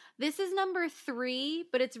is number 3,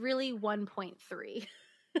 but it's really 1.3.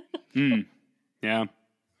 Yeah.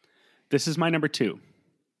 This is my number 2.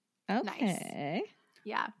 Okay. Nice.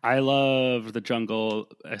 Yeah. I love the jungle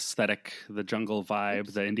aesthetic, the jungle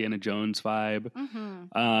vibe, the Indiana Jones vibe.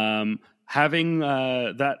 Mm-hmm. Having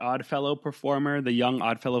that Oddfellow performer, the young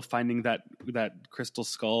Oddfellow finding that crystal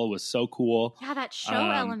skull was so cool. Yeah, that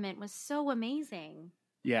show element was so amazing.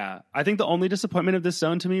 Yeah, I think the only disappointment of this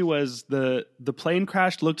zone to me was the plane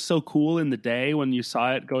crash looked so cool in the day when you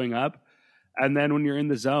saw it going up, and then when you're in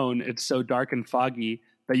the zone, it's so dark and foggy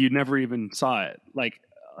that you never even saw it. Like,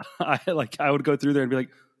 I would go through there and be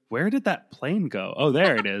like, "Where did that plane go? Oh,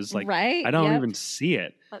 there it is!" Like, right? I don't even see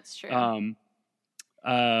it. That's true.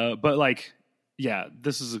 But like, yeah,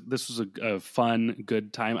 this was a fun,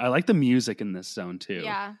 good time. I like the music in this zone too.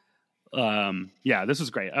 Yeah. Yeah, this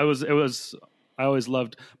was great. I always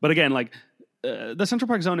loved, but again, like the Central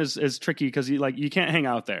Park zone is tricky because you can't hang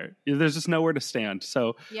out there. There's just nowhere to stand.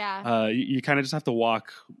 So you kind of just have to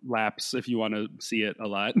walk laps if you want to see it a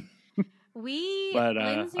lot. But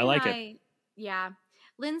I like it. Yeah,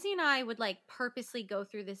 Lindsay and I would like purposely go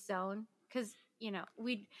through this zone because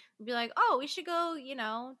we'd be like, oh, we should go,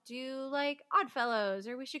 do like Oddfellows,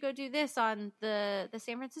 or we should go do this on the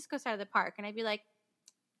San Francisco side of the park, and I'd be like,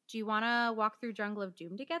 do you want to walk through Jungle of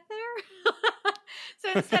Doom to get there? So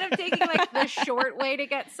instead of taking like the short way to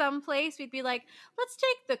get someplace, we'd be like, let's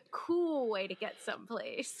take the cool way to get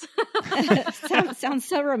someplace. Sounds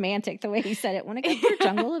so romantic the way he said it. Want to go through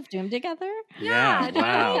Jungle of Doom together? Yeah,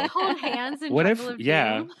 wow. Like hold hands in Jungle of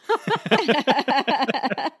Doom.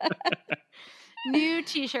 New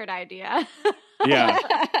t-shirt idea. Yeah.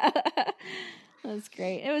 That's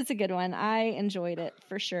great. It was a good one. I enjoyed it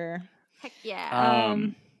for sure. Heck yeah.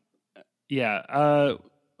 Yeah.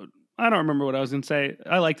 I don't remember what I was going to say.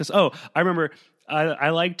 I like this. Oh, I remember. I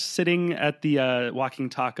liked sitting at the walking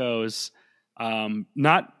tacos,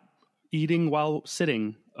 not eating while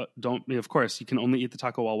sitting. Of course, you can only eat the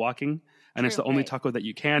taco while walking, and it's the only taco that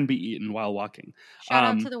you can be eaten while walking. Shout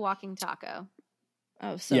out to the walking taco.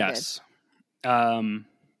 Oh, so yes. Good.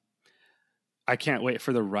 I can't wait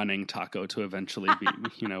for the running taco to eventually be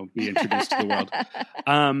introduced to the world.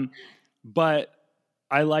 But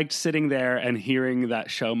I liked sitting there and hearing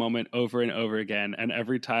that show moment over and over again. And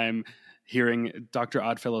every time hearing Dr.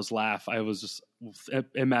 Oddfellow's laugh, I was just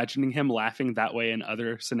imagining him laughing that way in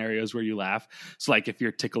other scenarios where you laugh. So like if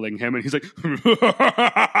you're tickling him and he's like,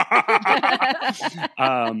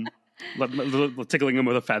 tickling him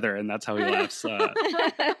with a feather, and that's how he laughs.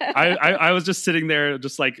 I was just sitting there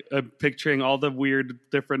just like picturing all the weird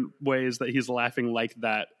different ways that he's laughing like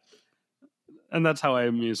that. And that's how I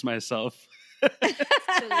amuse myself.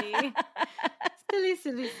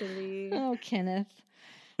 Silly. Oh, Kenneth.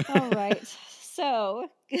 All right. So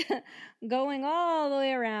going all the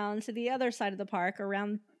way around to the other side of the park,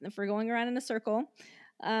 if we're going around in a circle,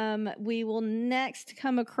 we will next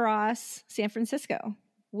come across San Francisco,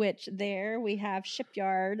 which there we have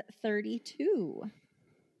Shipyard 32.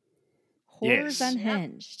 Horrors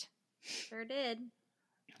Unhinged. Yep. Sure did.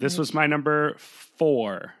 This was my number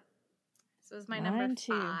 4. This was my number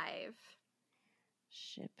 5.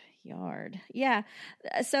 Shipyard. Yeah.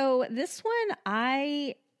 So this one,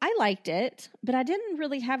 I I liked it, but I didn't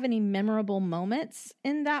really have any memorable moments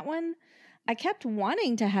in that one. I kept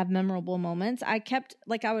wanting to have memorable moments. I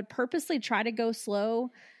would purposely try to go slow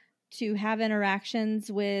to have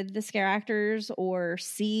interactions with the scare actors or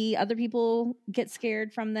see other people get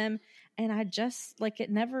scared from them. And I just, it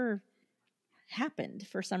never happened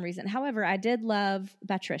for some reason. However, I did love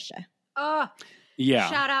Patricia. Oh, yeah.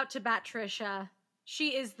 Shout out to Patricia.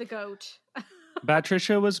 She is the GOAT.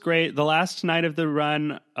 Patricia was great. The last night of the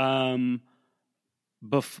run,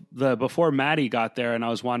 before Maddie got there, and I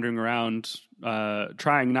was wandering around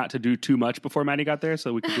trying not to do too much before Maddie got there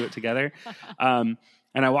so we could do it together.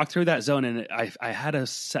 And I walked through that zone, and I had a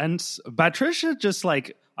sense, Patricia just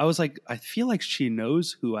I was like, I feel like she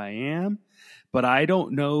knows who I am, but I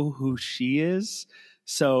don't know who she is.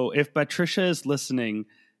 So if Patricia is listening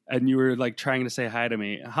and you were trying to say hi to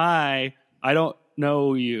me, hi, I don't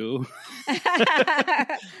know you.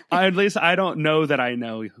 At least I don't know that I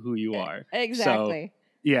know who you are. Exactly. So,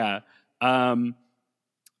 yeah.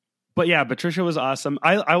 But yeah, Patricia was awesome.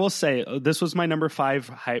 I will say this was my number 5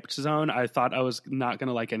 hyped zone. I thought I was not going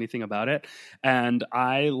to like anything about it. And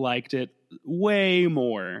I liked it way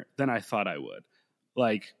more than I thought I would.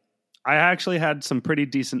 I actually had some pretty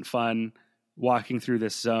decent fun walking through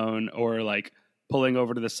this zone or pulling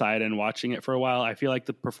over to the side and watching it for a while. I feel like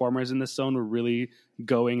the performers in this zone were really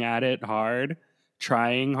going at it hard,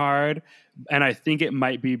 trying hard. And I think it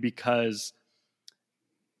might be because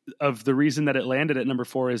of the reason that it landed at number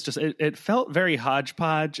 4 is just, it felt very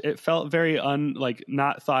hodgepodge. It felt very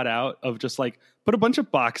not thought out of just put a bunch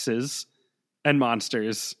of boxes and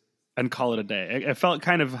monsters and call it a day. It felt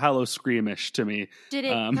kind of Hallow Screamish to me. Did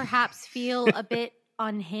it perhaps feel a bit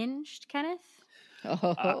unhinged, Kenneth?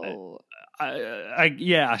 Oh.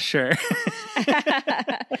 Yeah, sure.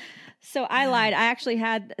 So I lied. I actually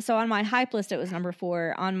had, on my hype list, it was number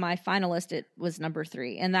 4. On my final list, it was number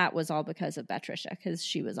 3. And that was all because of Patricia, because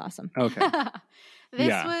she was awesome. Okay. This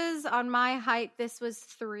was on my hype. This was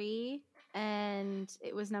 3. And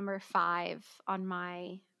it was number 5 on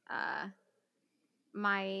my,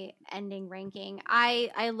 my ending ranking.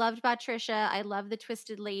 I loved Patricia. I loved the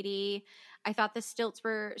Twisted Lady. I thought the stilts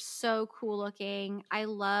were so cool looking. I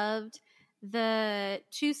loved the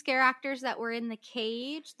 2 scare actors that were in the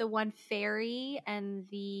cage, the one fairy and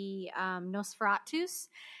the Nosferatus.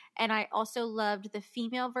 And I also loved the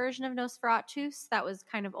female version of Nosferatus that was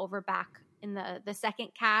kind of over back in the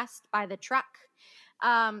second cast by the truck.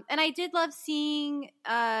 And I did love seeing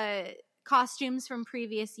costumes from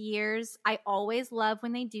previous years. I always love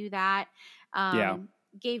when they do that.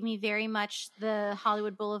 Gave me very much the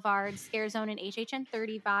Hollywood Boulevard Scare Zone and HHN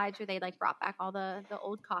 30 vibes, where they brought back all the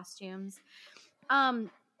old costumes. And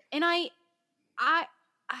I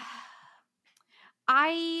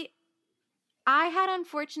had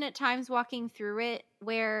unfortunate times walking through it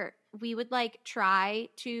where we would try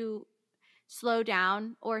to slow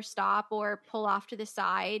down or stop or pull off to the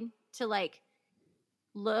side to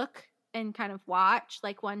look and kind of watch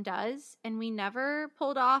like one does. And we never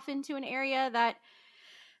pulled off into an area that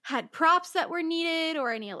had props that were needed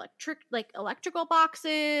or any electrical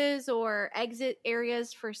boxes or exit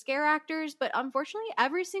areas for scare actors. But unfortunately,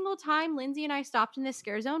 every single time Lindsay and I stopped in this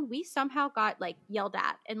scare zone, we somehow got yelled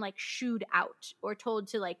at and shooed out or told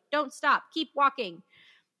to don't stop, keep walking.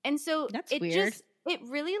 And so that's weird. It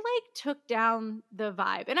really took down the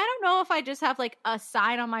vibe. And I don't know if I just have a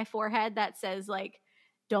sign on my forehead that says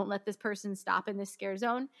don't let this person stop in this scare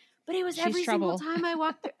zone. But it was every single time I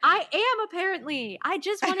walked through. I am, apparently. I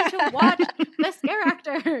just wanted to watch the scare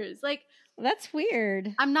actors. That's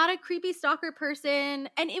weird. I'm not a creepy stalker person.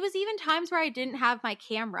 And it was even times where I didn't have my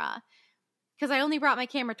camera because I only brought my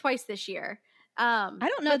camera twice this year. I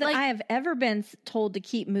don't know that I have ever been told to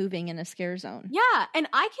keep moving in a scare zone. Yeah. And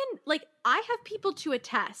I can, I have people to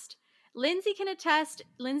attest. Lindsay can attest.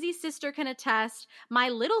 Lindsay's sister can attest. My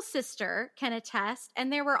little sister can attest.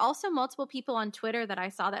 And there were also multiple people on Twitter that I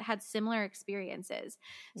saw that had similar experiences.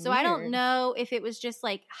 So Weird. I don't know if it was just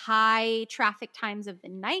high traffic times of the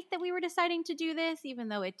night that we were deciding to do this, even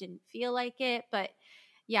though it didn't feel like it. But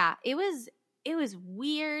yeah, it was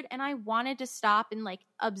weird. And I wanted to stop and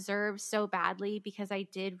observe so badly because I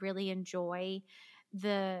did really enjoy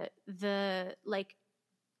the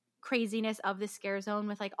craziness of the scare zone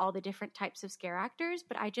with all the different types of scare actors,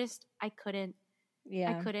 but I couldn't.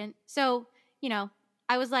 Yeah. I couldn't. So,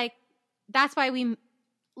 I was that's why we a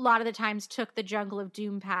lot of the times took the Jungle of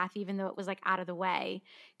Doom path, even though it was out of the way,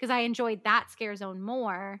 because I enjoyed that scare zone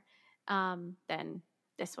more than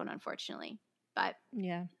this one, unfortunately. But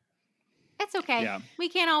yeah, it's okay. Yeah. We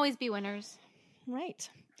can't always be winners. Right.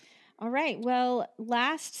 All right. Well,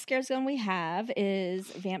 last scare zone we have is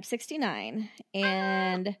Vamp 69.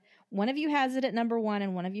 And one of you has it at number 1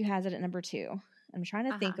 and one of you has it at number 2. I'm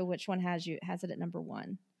trying to think of which one has it at number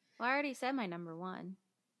 1. Well, I already said my number 1.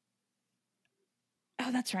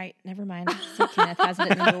 Oh, that's right. Never mind. So Kenneth has it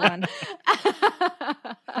at number 1.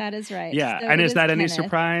 That is right. Yeah. So and is that Kenneth. any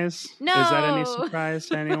surprise? No. Is that any surprise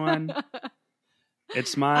to anyone?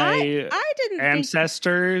 It's my I didn't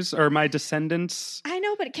ancestors or my descendants. I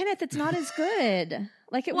know, but Kenneth, it's not as good.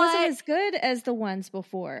 Like, it wasn't as good as the ones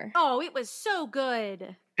before. Oh, it was so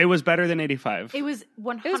good. It was better than 85. It was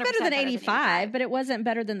 100% It was better than 85, but it wasn't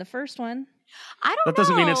better than the first one. I don't know. That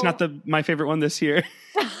doesn't mean it's not my favorite one this year.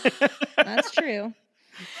 That's true.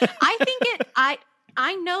 I think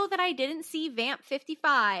I know that I didn't see Vamp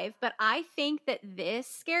 55, but I think that this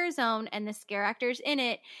scare zone and the scare actors in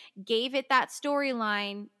it gave it that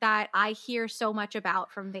storyline that I hear so much about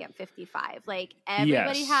from Vamp 55. Like,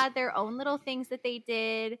 everybody had their own little things that they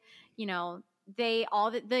did. You know,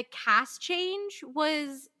 the cast change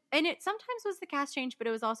was, and it sometimes was the cast change, but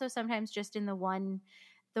it was also sometimes just in the one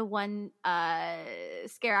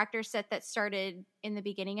scare actor set that started in the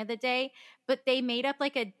beginning of the day, but they made up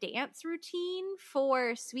like a dance routine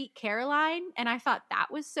for Sweet Caroline, and I thought that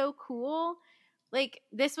was so cool. Like,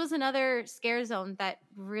 this was another scare zone that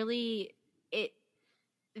really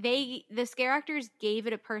the scare actors gave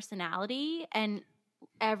it a personality and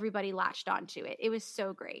everybody latched onto it. It was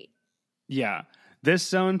so great. Yeah. This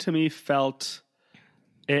zone to me felt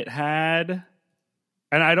it had,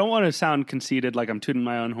 and I don't want to sound conceited, like I'm tooting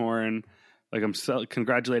my own horn, like I'm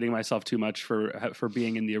congratulating myself too much for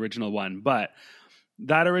being in the original one. But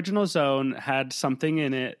that original zone had something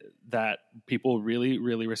in it that people really,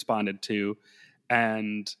 really responded to.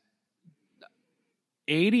 And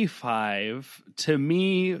 85, to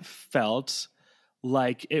me, felt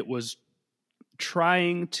like it was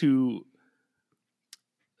trying to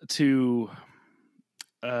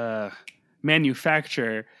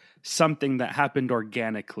manufacture something that happened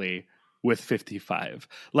organically with 55.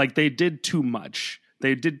 Like, they did too much.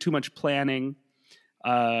 They did too much planning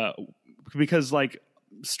because, like,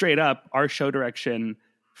 straight up, our show direction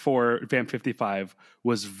for Vamp 55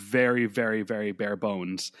 was very, very, very bare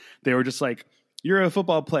bones. They were just like, you're a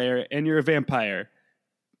football player and you're a vampire.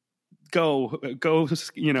 Go,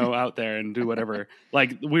 you know, out there and do whatever.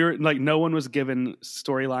 Like, we were like, no one was given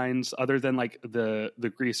storylines other than like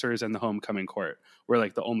the greasers and the homecoming court were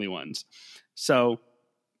like the only ones. So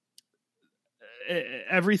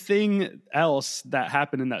everything else that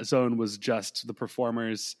happened in that zone was just the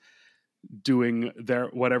performers doing their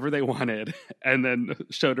whatever they wanted, and then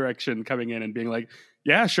show direction coming in and being like,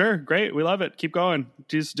 yeah, sure, great, we love it, keep going,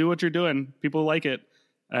 just do what you're doing, people like it,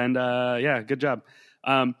 and yeah, good job.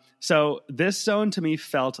 So this zone to me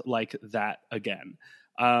felt like that again.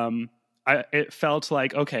 It felt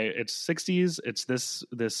like, okay, it's 60s, it's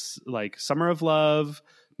this like Summer of Love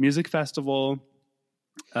music festival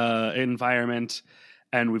environment,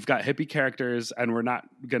 and we've got hippie characters, and we're not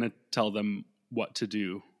gonna tell them what to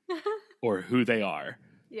do or who they are.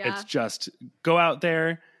 Yeah. It's just go out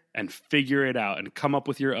there and figure it out and come up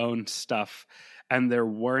with your own stuff. And there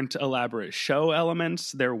weren't elaborate show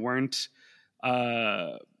elements. There weren't,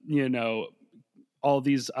 you know, all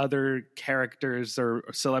these other characters or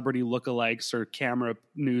celebrity lookalikes or camera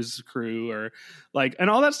news crew or like, and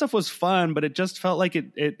all that stuff was fun, but it just felt like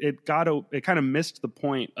it kind of missed the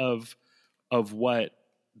point of what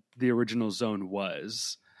the original zone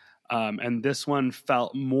was. And this one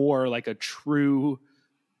felt more like a true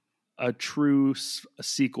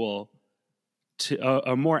sequel to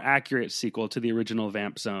a more accurate sequel to the original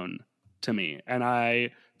Vamp Zone to me. And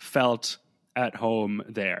I felt at home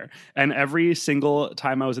there. And every single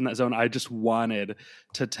time I was in that zone, I just wanted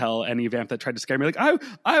to tell any vamp that tried to scare me, like,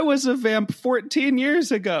 I was a vamp 14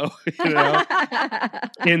 years ago, you know,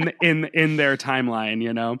 in their timeline,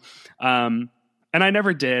 you know. And I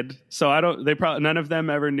never did. So none of them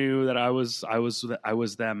ever knew that I was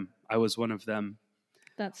them. I was one of them.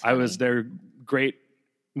 That's funny. I was their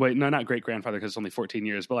not great grandfather, because it's only 14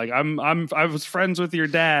 years, but like I was friends with your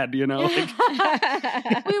dad, you know. Like,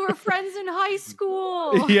 we were friends in high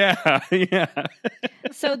school. Yeah.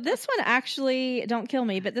 So this one actually, don't kill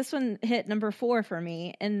me, but this one hit number 4 for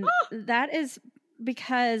me, and that is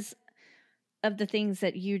because of the things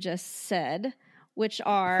that you just said, which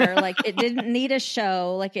are like, it didn't need a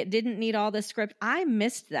show, like it didn't need all the script. I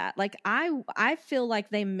missed that. Like I feel like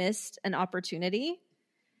they missed an opportunity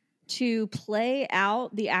to play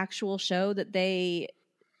out the actual show that they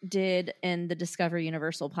did in the Discover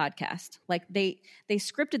Universal podcast. Like they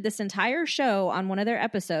scripted this entire show on one of their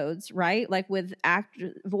episodes, right? Like with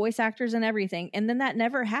voice actors and everything. And then that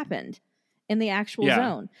never happened in the actual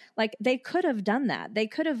zone. Like they could have done that. They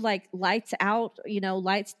could have like lights out,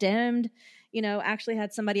 lights dimmed, actually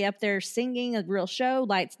had somebody up there singing a real show,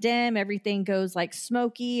 lights dim, everything goes like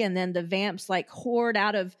smoky. And then the vamps like horde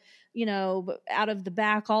out of the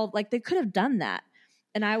back, all like they could have done that.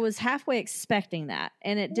 And I was halfway expecting that.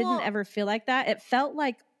 And it didn't ever feel like that. It felt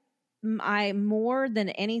like I more than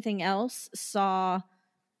anything else saw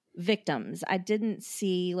victims. I didn't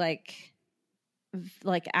see like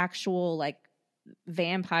actual like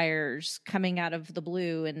vampires coming out of the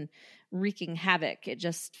blue and wreaking havoc. It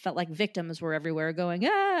just felt like victims were everywhere going,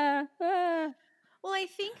 ah. Well, I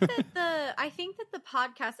think that the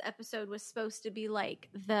podcast episode was supposed to be like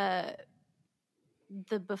the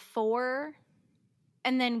before,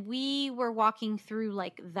 and then we were walking through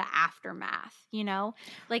like the aftermath,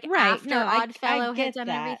 like right. after Oddfellow had done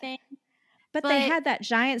everything. But they had that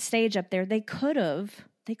giant stage up there. They could have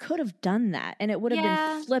done that, and it would have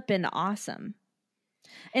been flippin' awesome.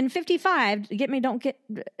 In 55,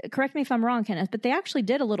 correct me if I'm wrong, Kenneth, but they actually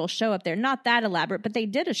did a little show up there. Not that elaborate, but they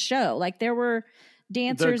did a show. Like there were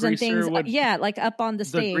dancers and things. Like up on the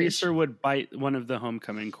stage. The greaser would bite one of the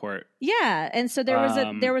homecoming court. Yeah. And so there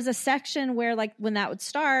was a section where like when that would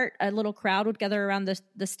start, a little crowd would gather around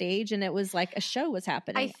the stage, and it was like a show was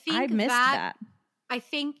happening. I missed that. I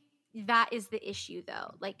think that is the issue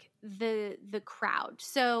though, like the crowd.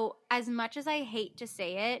 So as much as I hate to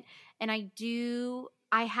say it, and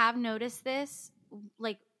I have noticed this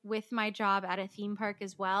like with my job at a theme park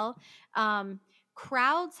as well,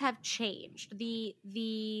 crowds have changed.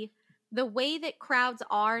 The way that crowds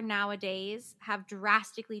are nowadays have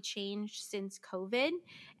drastically changed since COVID.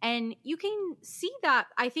 And you can see that,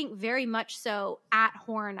 I think, very much so at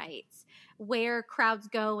Horror Nights, where crowds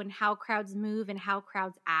go and how crowds move and how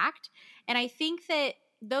crowds act. And I think that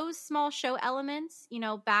those small show elements,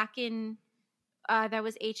 back in, that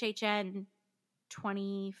was HHN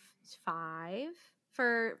 25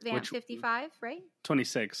 for Vamp 55, right?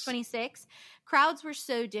 26. Crowds were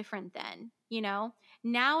so different then,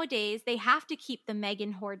 Nowadays, they have to keep the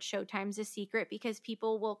Megan Horde showtimes a secret because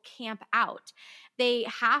people will camp out. They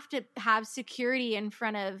have to have security in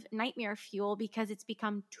front of Nightmare Fuel because it's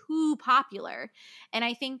become too popular. And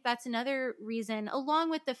I think that's another reason, along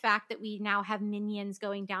with the fact that we now have minions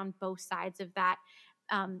going down both sides of that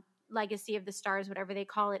Legacy of the Stars, whatever they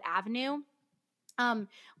call it, avenue.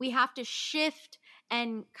 We have to shift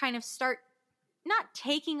and kind of start not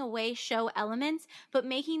taking away show elements, but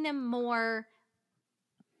making them more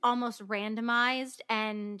almost randomized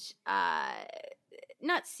and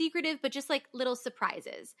not secretive, but just like little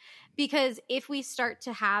surprises. Because if we start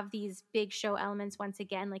to have these big show elements once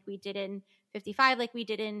again, like we did in 55, like we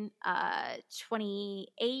did in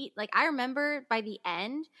 28, like I remember by the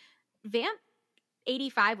end, Vamp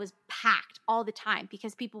 85 was packed all the time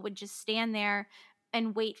because people would just stand there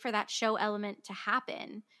and wait for that show element to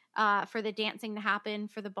happen, for the dancing to happen,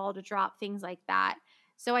 for the ball to drop, things like that.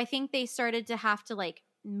 So I think they started to have to like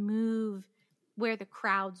move where the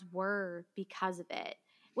crowds were because of it,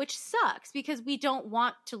 which sucks because we don't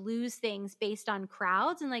want to lose things based on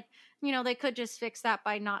crowds. And like, they could just fix that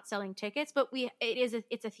by not selling tickets, but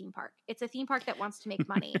it's a theme park. It's a theme park that wants to make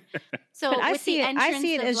money. So I see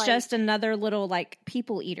it as like, just another little like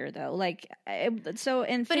people eater though. Like, so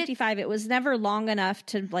in 55, it was never long enough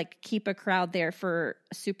to like keep a crowd there for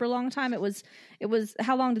a super long time. It was,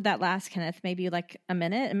 how long did that last, Kenneth? Maybe like a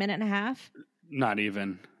minute and a half? Not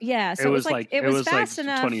even. Yeah. So it was fast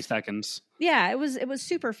enough. 20 seconds. Yeah, it was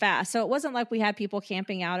super fast. So it wasn't like we had people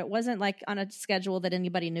camping out. It wasn't like on a schedule that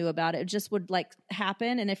anybody knew about. It just would like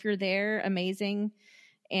happen. And if you're there, amazing.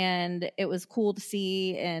 And it was cool to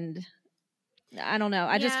see. And I don't know.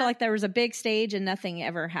 I just felt like there was a big stage and nothing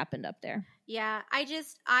ever happened up there. Yeah,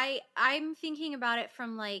 I'm thinking about it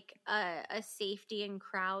from like a safety and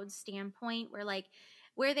crowd standpoint where like,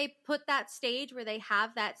 where they put that stage, where they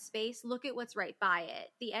have that space, look at what's right by it.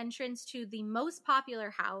 The entrance to the most popular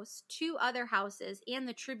house, 2 other houses, and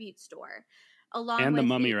the tribute store. And the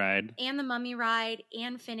Mummy Ride. And the Mummy Ride,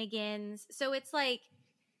 and Finnegan's. So it's like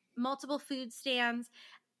multiple food stands.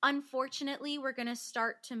 Unfortunately, we're going to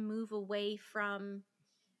start to move away from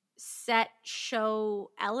set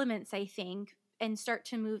show elements, I think, and start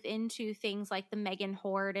to move into things like the Megan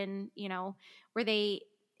Horde and, where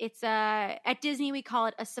it's at Disney, we call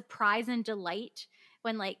it a surprise and delight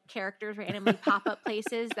when like characters randomly pop up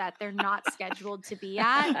places that they're not scheduled to be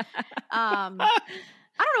at.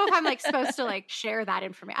 I don't know if I'm like supposed to like share that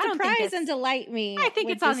information. I don't think Surprise and delight me. I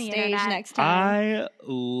think it's on the stage internet next time. I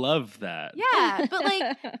love that. Yeah, but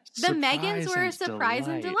like the Surprise Megans were a and surprise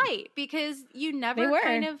and delight. delight because you never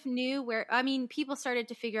kind of knew where. I mean, people started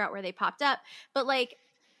to figure out where they popped up, but like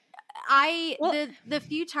the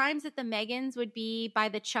few times that the Megans would be by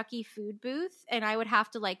the Chucky food booth, and I would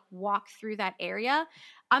have to like walk through that area.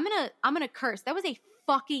 I'm gonna curse. That was a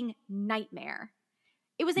fucking nightmare.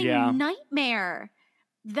 It was a nightmare.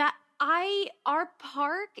 Our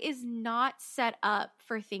park is not set up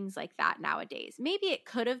for things like that nowadays. Maybe it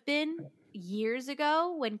could have been years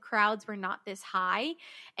ago when crowds were not this high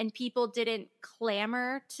and people didn't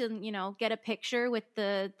clamor to, you know, get a picture with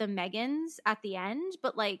the Megans at the end.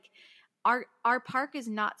 But like our park is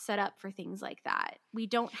not set up for things like that. We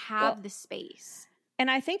don't have the space.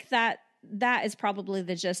 And I think that is probably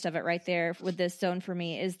the gist of it right there with this zone for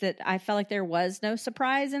me, is that I felt like there was no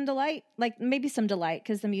surprise and delight. Like maybe some delight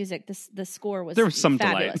because the music, the score was some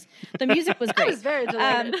fabulous. delight. The music was great. I was very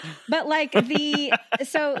delighted. But like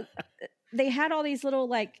so they had all these little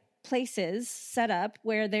like places set up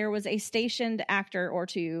where there was a stationed actor or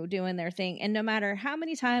two doing their thing. And no matter how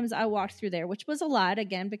many times I walked through there, which was a lot,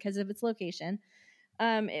 again, because of its location,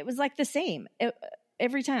 it was like the same.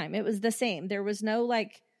 Every time it was the same. There was no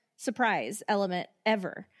like surprise element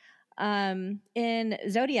ever. In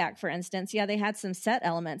Zodiac, for instance, they had some set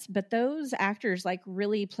elements, but those actors like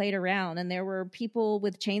really played around, and there were people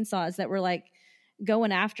with chainsaws that were like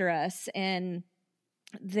going after us. And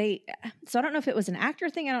so I don't know if it was an actor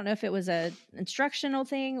thing. I don't know if it was a instructional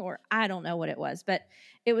thing, or I don't know what it was, but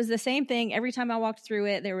it was the same thing. Every time I walked through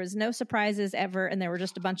it, there was no surprises ever. And there were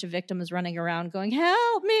just a bunch of victims running around going,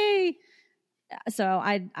 help me. So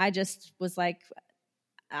I just was like,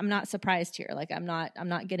 I'm not surprised here. Like I'm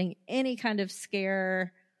not getting any kind of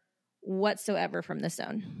scare whatsoever from this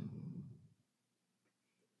zone.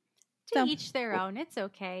 To each their own. It's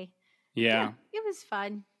okay. Yeah. It was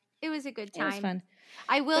fun. It was a good time. It was fun.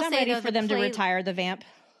 I will I'm say ready for them to retire the vamp.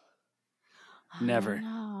 Never.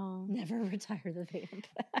 No. Never retire the vamp.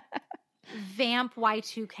 Vamp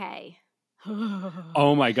Y2K.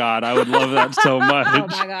 Oh my God, I would love that so much. Oh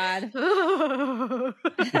my God.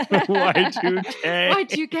 Y2K.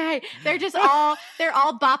 Y2K. They're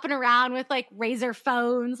all bopping around with like razor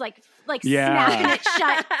phones, like snapping it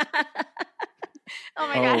shut. Oh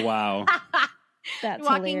my God. Oh wow. That's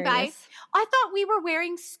walking hilarious. by. I thought we were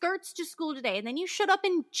wearing skirts to school today, and then you showed up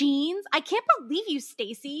in jeans. I can't believe you,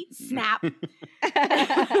 Stacy. Snap.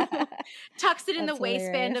 Tucks it in the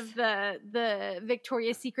waistband of the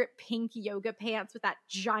Victoria's Secret pink yoga pants with that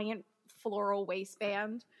giant floral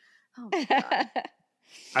waistband. Oh my God.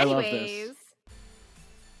 I love this.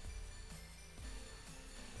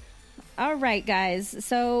 All right, guys.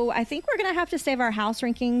 So I think we're going to have to save our house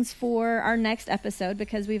rankings for our next episode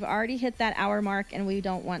because we've already hit that hour mark and we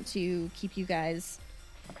don't want to keep you guys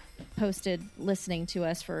posted listening to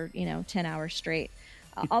us for, 10 hours straight.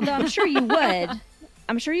 Although I'm sure you would.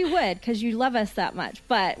 I'm sure you would because you love us that much.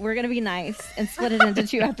 But we're going to be nice and split it into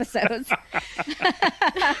 2 episodes.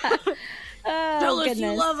 Tell us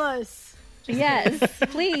you love us. Yes,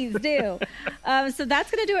 please do. So that's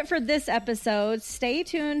going to do it for this episode. Stay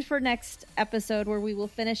tuned for next episode where we will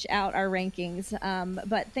finish out our rankings.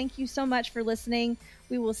 But thank you so much for listening.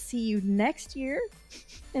 We will see you next year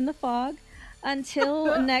in the fog.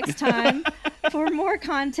 Until next time, for more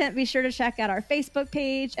content, be sure to check out our Facebook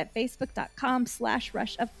page at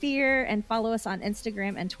facebook.com/rushoffear and follow us on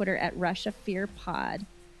Instagram and Twitter at rushoffearpod.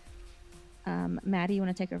 Maddie, you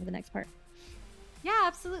want to take over the next part? Yeah,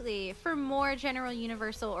 absolutely. For more general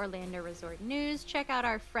Universal Orlando Resort news, check out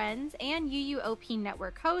our friends and UUOP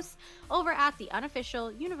Network hosts over at the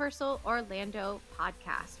unofficial Universal Orlando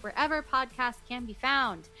podcast, wherever podcasts can be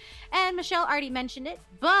found. And Michelle already mentioned it,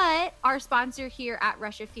 but our sponsor here at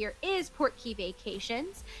Rush of Fear is Portkey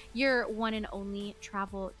Vacations, your one and only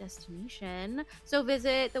travel destination. So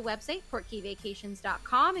visit the website,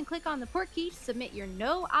 portkeyvacations.com, and click on the Portkey to submit your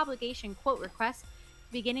no obligation quote request,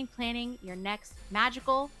 beginning planning your next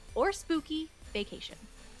magical or spooky vacation.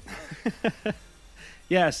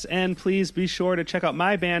 Yes, and please be sure to check out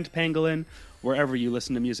my band, Pangolin, wherever you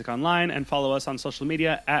listen to music online, and follow us on social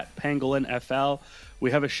media at PangolinFL.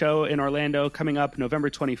 We have a show in Orlando coming up November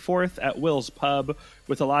 24th at Will's Pub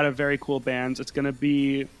with a lot of very cool bands. It's going to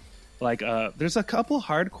be like, there's a couple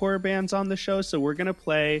hardcore bands on the show, so we're going to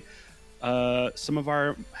play some of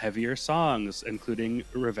our heavier songs, including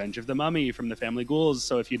Revenge of the Mummy from the Family Ghouls.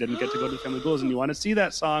 So if you didn't get to go to the Family Ghouls and you want to see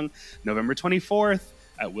that song, November 24th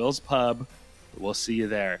at Will's Pub, we'll see you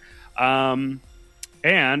there.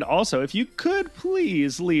 And also, if you could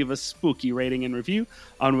please leave a spooky rating and review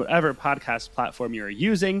on whatever podcast platform you're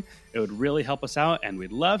using, it would really help us out, and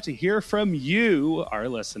we'd love to hear from you, our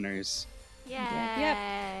listeners. Yay. Yep.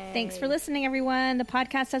 Thanks for listening, everyone. The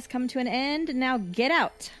podcast has come to an end. Now get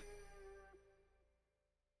out.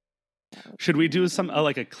 Should we do some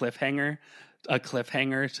like a cliffhanger? A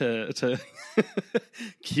cliffhanger to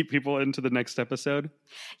keep people into the next episode?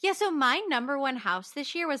 Yeah, so my number one house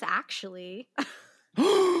this year was actually...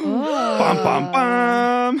 Bum, bum,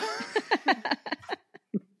 bum.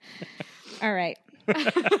 All right.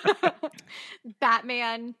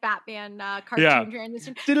 Batman cartoon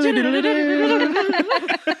transition.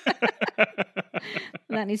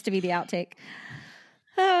 That needs to be the outtake.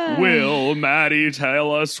 Will Maddie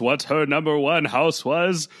tell us what her number one house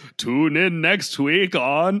was? Tune in next week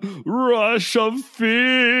on Rush of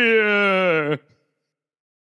Fear.